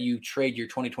backs. I bet you trade your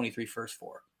 2023 first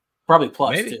for. Probably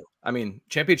plus Maybe. too. I mean,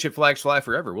 championship flags fly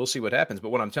forever. We'll see what happens. But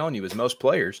what I'm telling you is most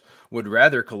players would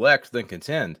rather collect than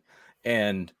contend.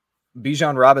 And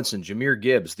Bijan Robinson, Jahmyr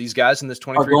Gibbs, these guys in this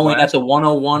 23 are going class, at the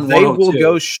 101, they 102. will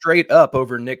go straight up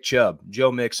over Nick Chubb,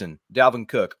 Joe Mixon, Dalvin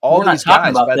Cook, all these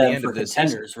guys by the end of this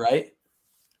contenders, season. Right?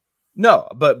 No,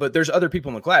 but there's other people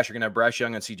in the class. You're going to have Bryce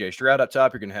Young and CJ Stroud up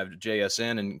top. You're going to have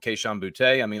JSN and Kayshon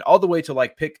Boutte. I mean, all the way to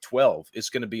like pick 12 is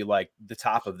going to be like the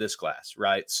top of this class,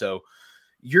 right? So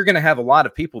you're going to have a lot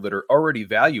of people that are already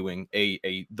valuing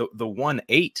the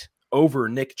 1-8 over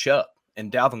Nick Chubb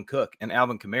and Dalvin Cook and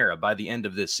Alvin Kamara by the end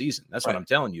of this season. That's what I'm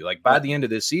telling you. Like by the end of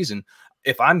this season,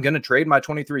 if I'm going to trade my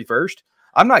 23 first,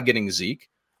 I'm not getting Zeke.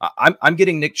 I'm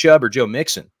getting Nick Chubb or Joe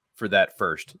Mixon for that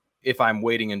first if I'm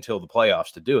waiting until the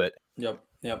playoffs to do it.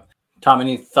 Yep. Tom,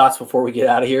 any thoughts before we get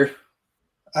out of here?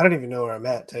 I don't even know where I'm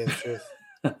at, to tell you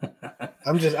the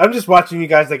truth. I'm just watching you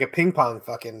guys like a ping pong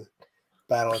fucking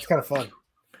battle. It's kind of fun.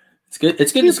 It's good.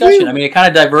 It's good discussion. I mean, it kind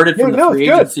of diverted from the free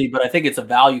agency, but I think it's a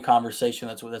value conversation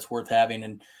that's worth having,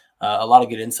 and a lot of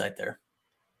good insight there.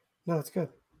 No, it's good.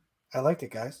 I liked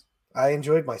it, guys. I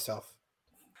enjoyed myself.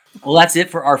 Well, that's it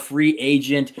for our free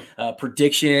agent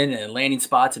prediction and landing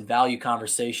spots and value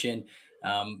conversation.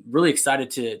 Really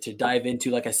excited to dive into,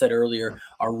 like I said earlier,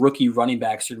 our rookie running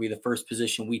backs are going to be the first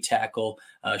position we tackle.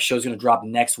 Show's going to drop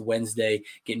next Wednesday,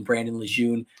 getting Brandon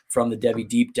Lejeune from the Devy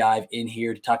Deep Dive in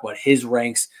here to talk about his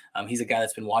ranks. He's a guy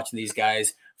that's been watching these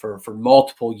guys for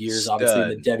multiple years, obviously in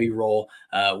the Devy role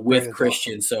with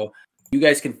Christian. Awesome. So you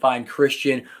guys can find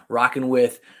Christian rocking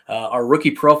with our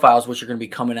rookie profiles, which are going to be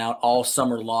coming out all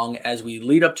summer long as we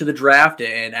lead up to the draft.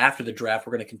 And after the draft,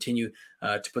 we're going to continue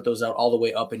to put those out all the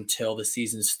way up until the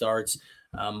season starts.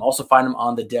 Also find him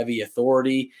on the Devy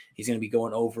Authority. He's going to be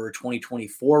going over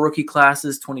 2024 rookie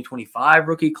classes, 2025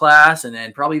 rookie class, and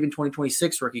then probably even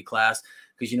 2026 rookie class,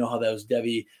 because you know how those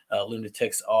Devy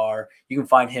lunatics are. You can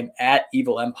find him at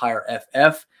Evil Empire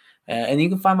FF. And you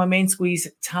can find my main squeeze,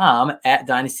 Tom, at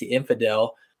Dynasty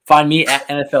Infidel. Find me at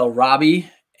NFL Robbie,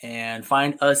 and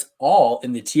find us all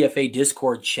in the TFA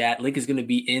Discord chat. Link is going to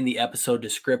be in the episode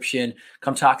description.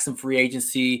 Come talk some free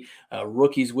agency,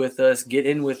 rookies with us. Get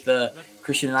in with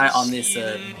Christian and I on this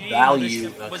value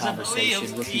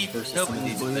conversation, rookies versus some of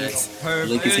these vets.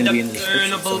 Link is going to be in the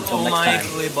description. So until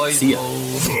next time, see ya.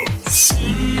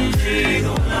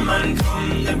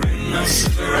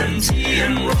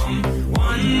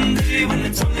 One day when the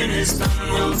tonguing is done,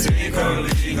 we'll take our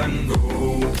leave and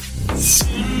go.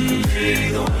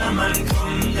 Someday the weatherman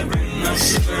come to bring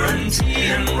us sugar and tea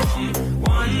and rum.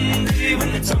 One day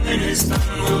when the tonguing is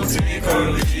done, we'll take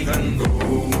our leave and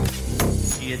go.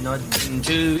 He had not been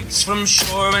 2 weeks from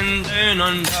shore when down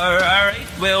under a right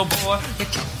whale bore. The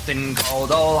captain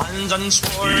called all hands and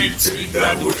swore he'd take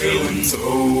that whale in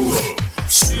tow.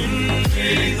 Soon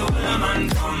may the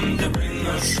weatherman come to bring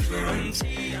us sugar and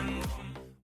tea.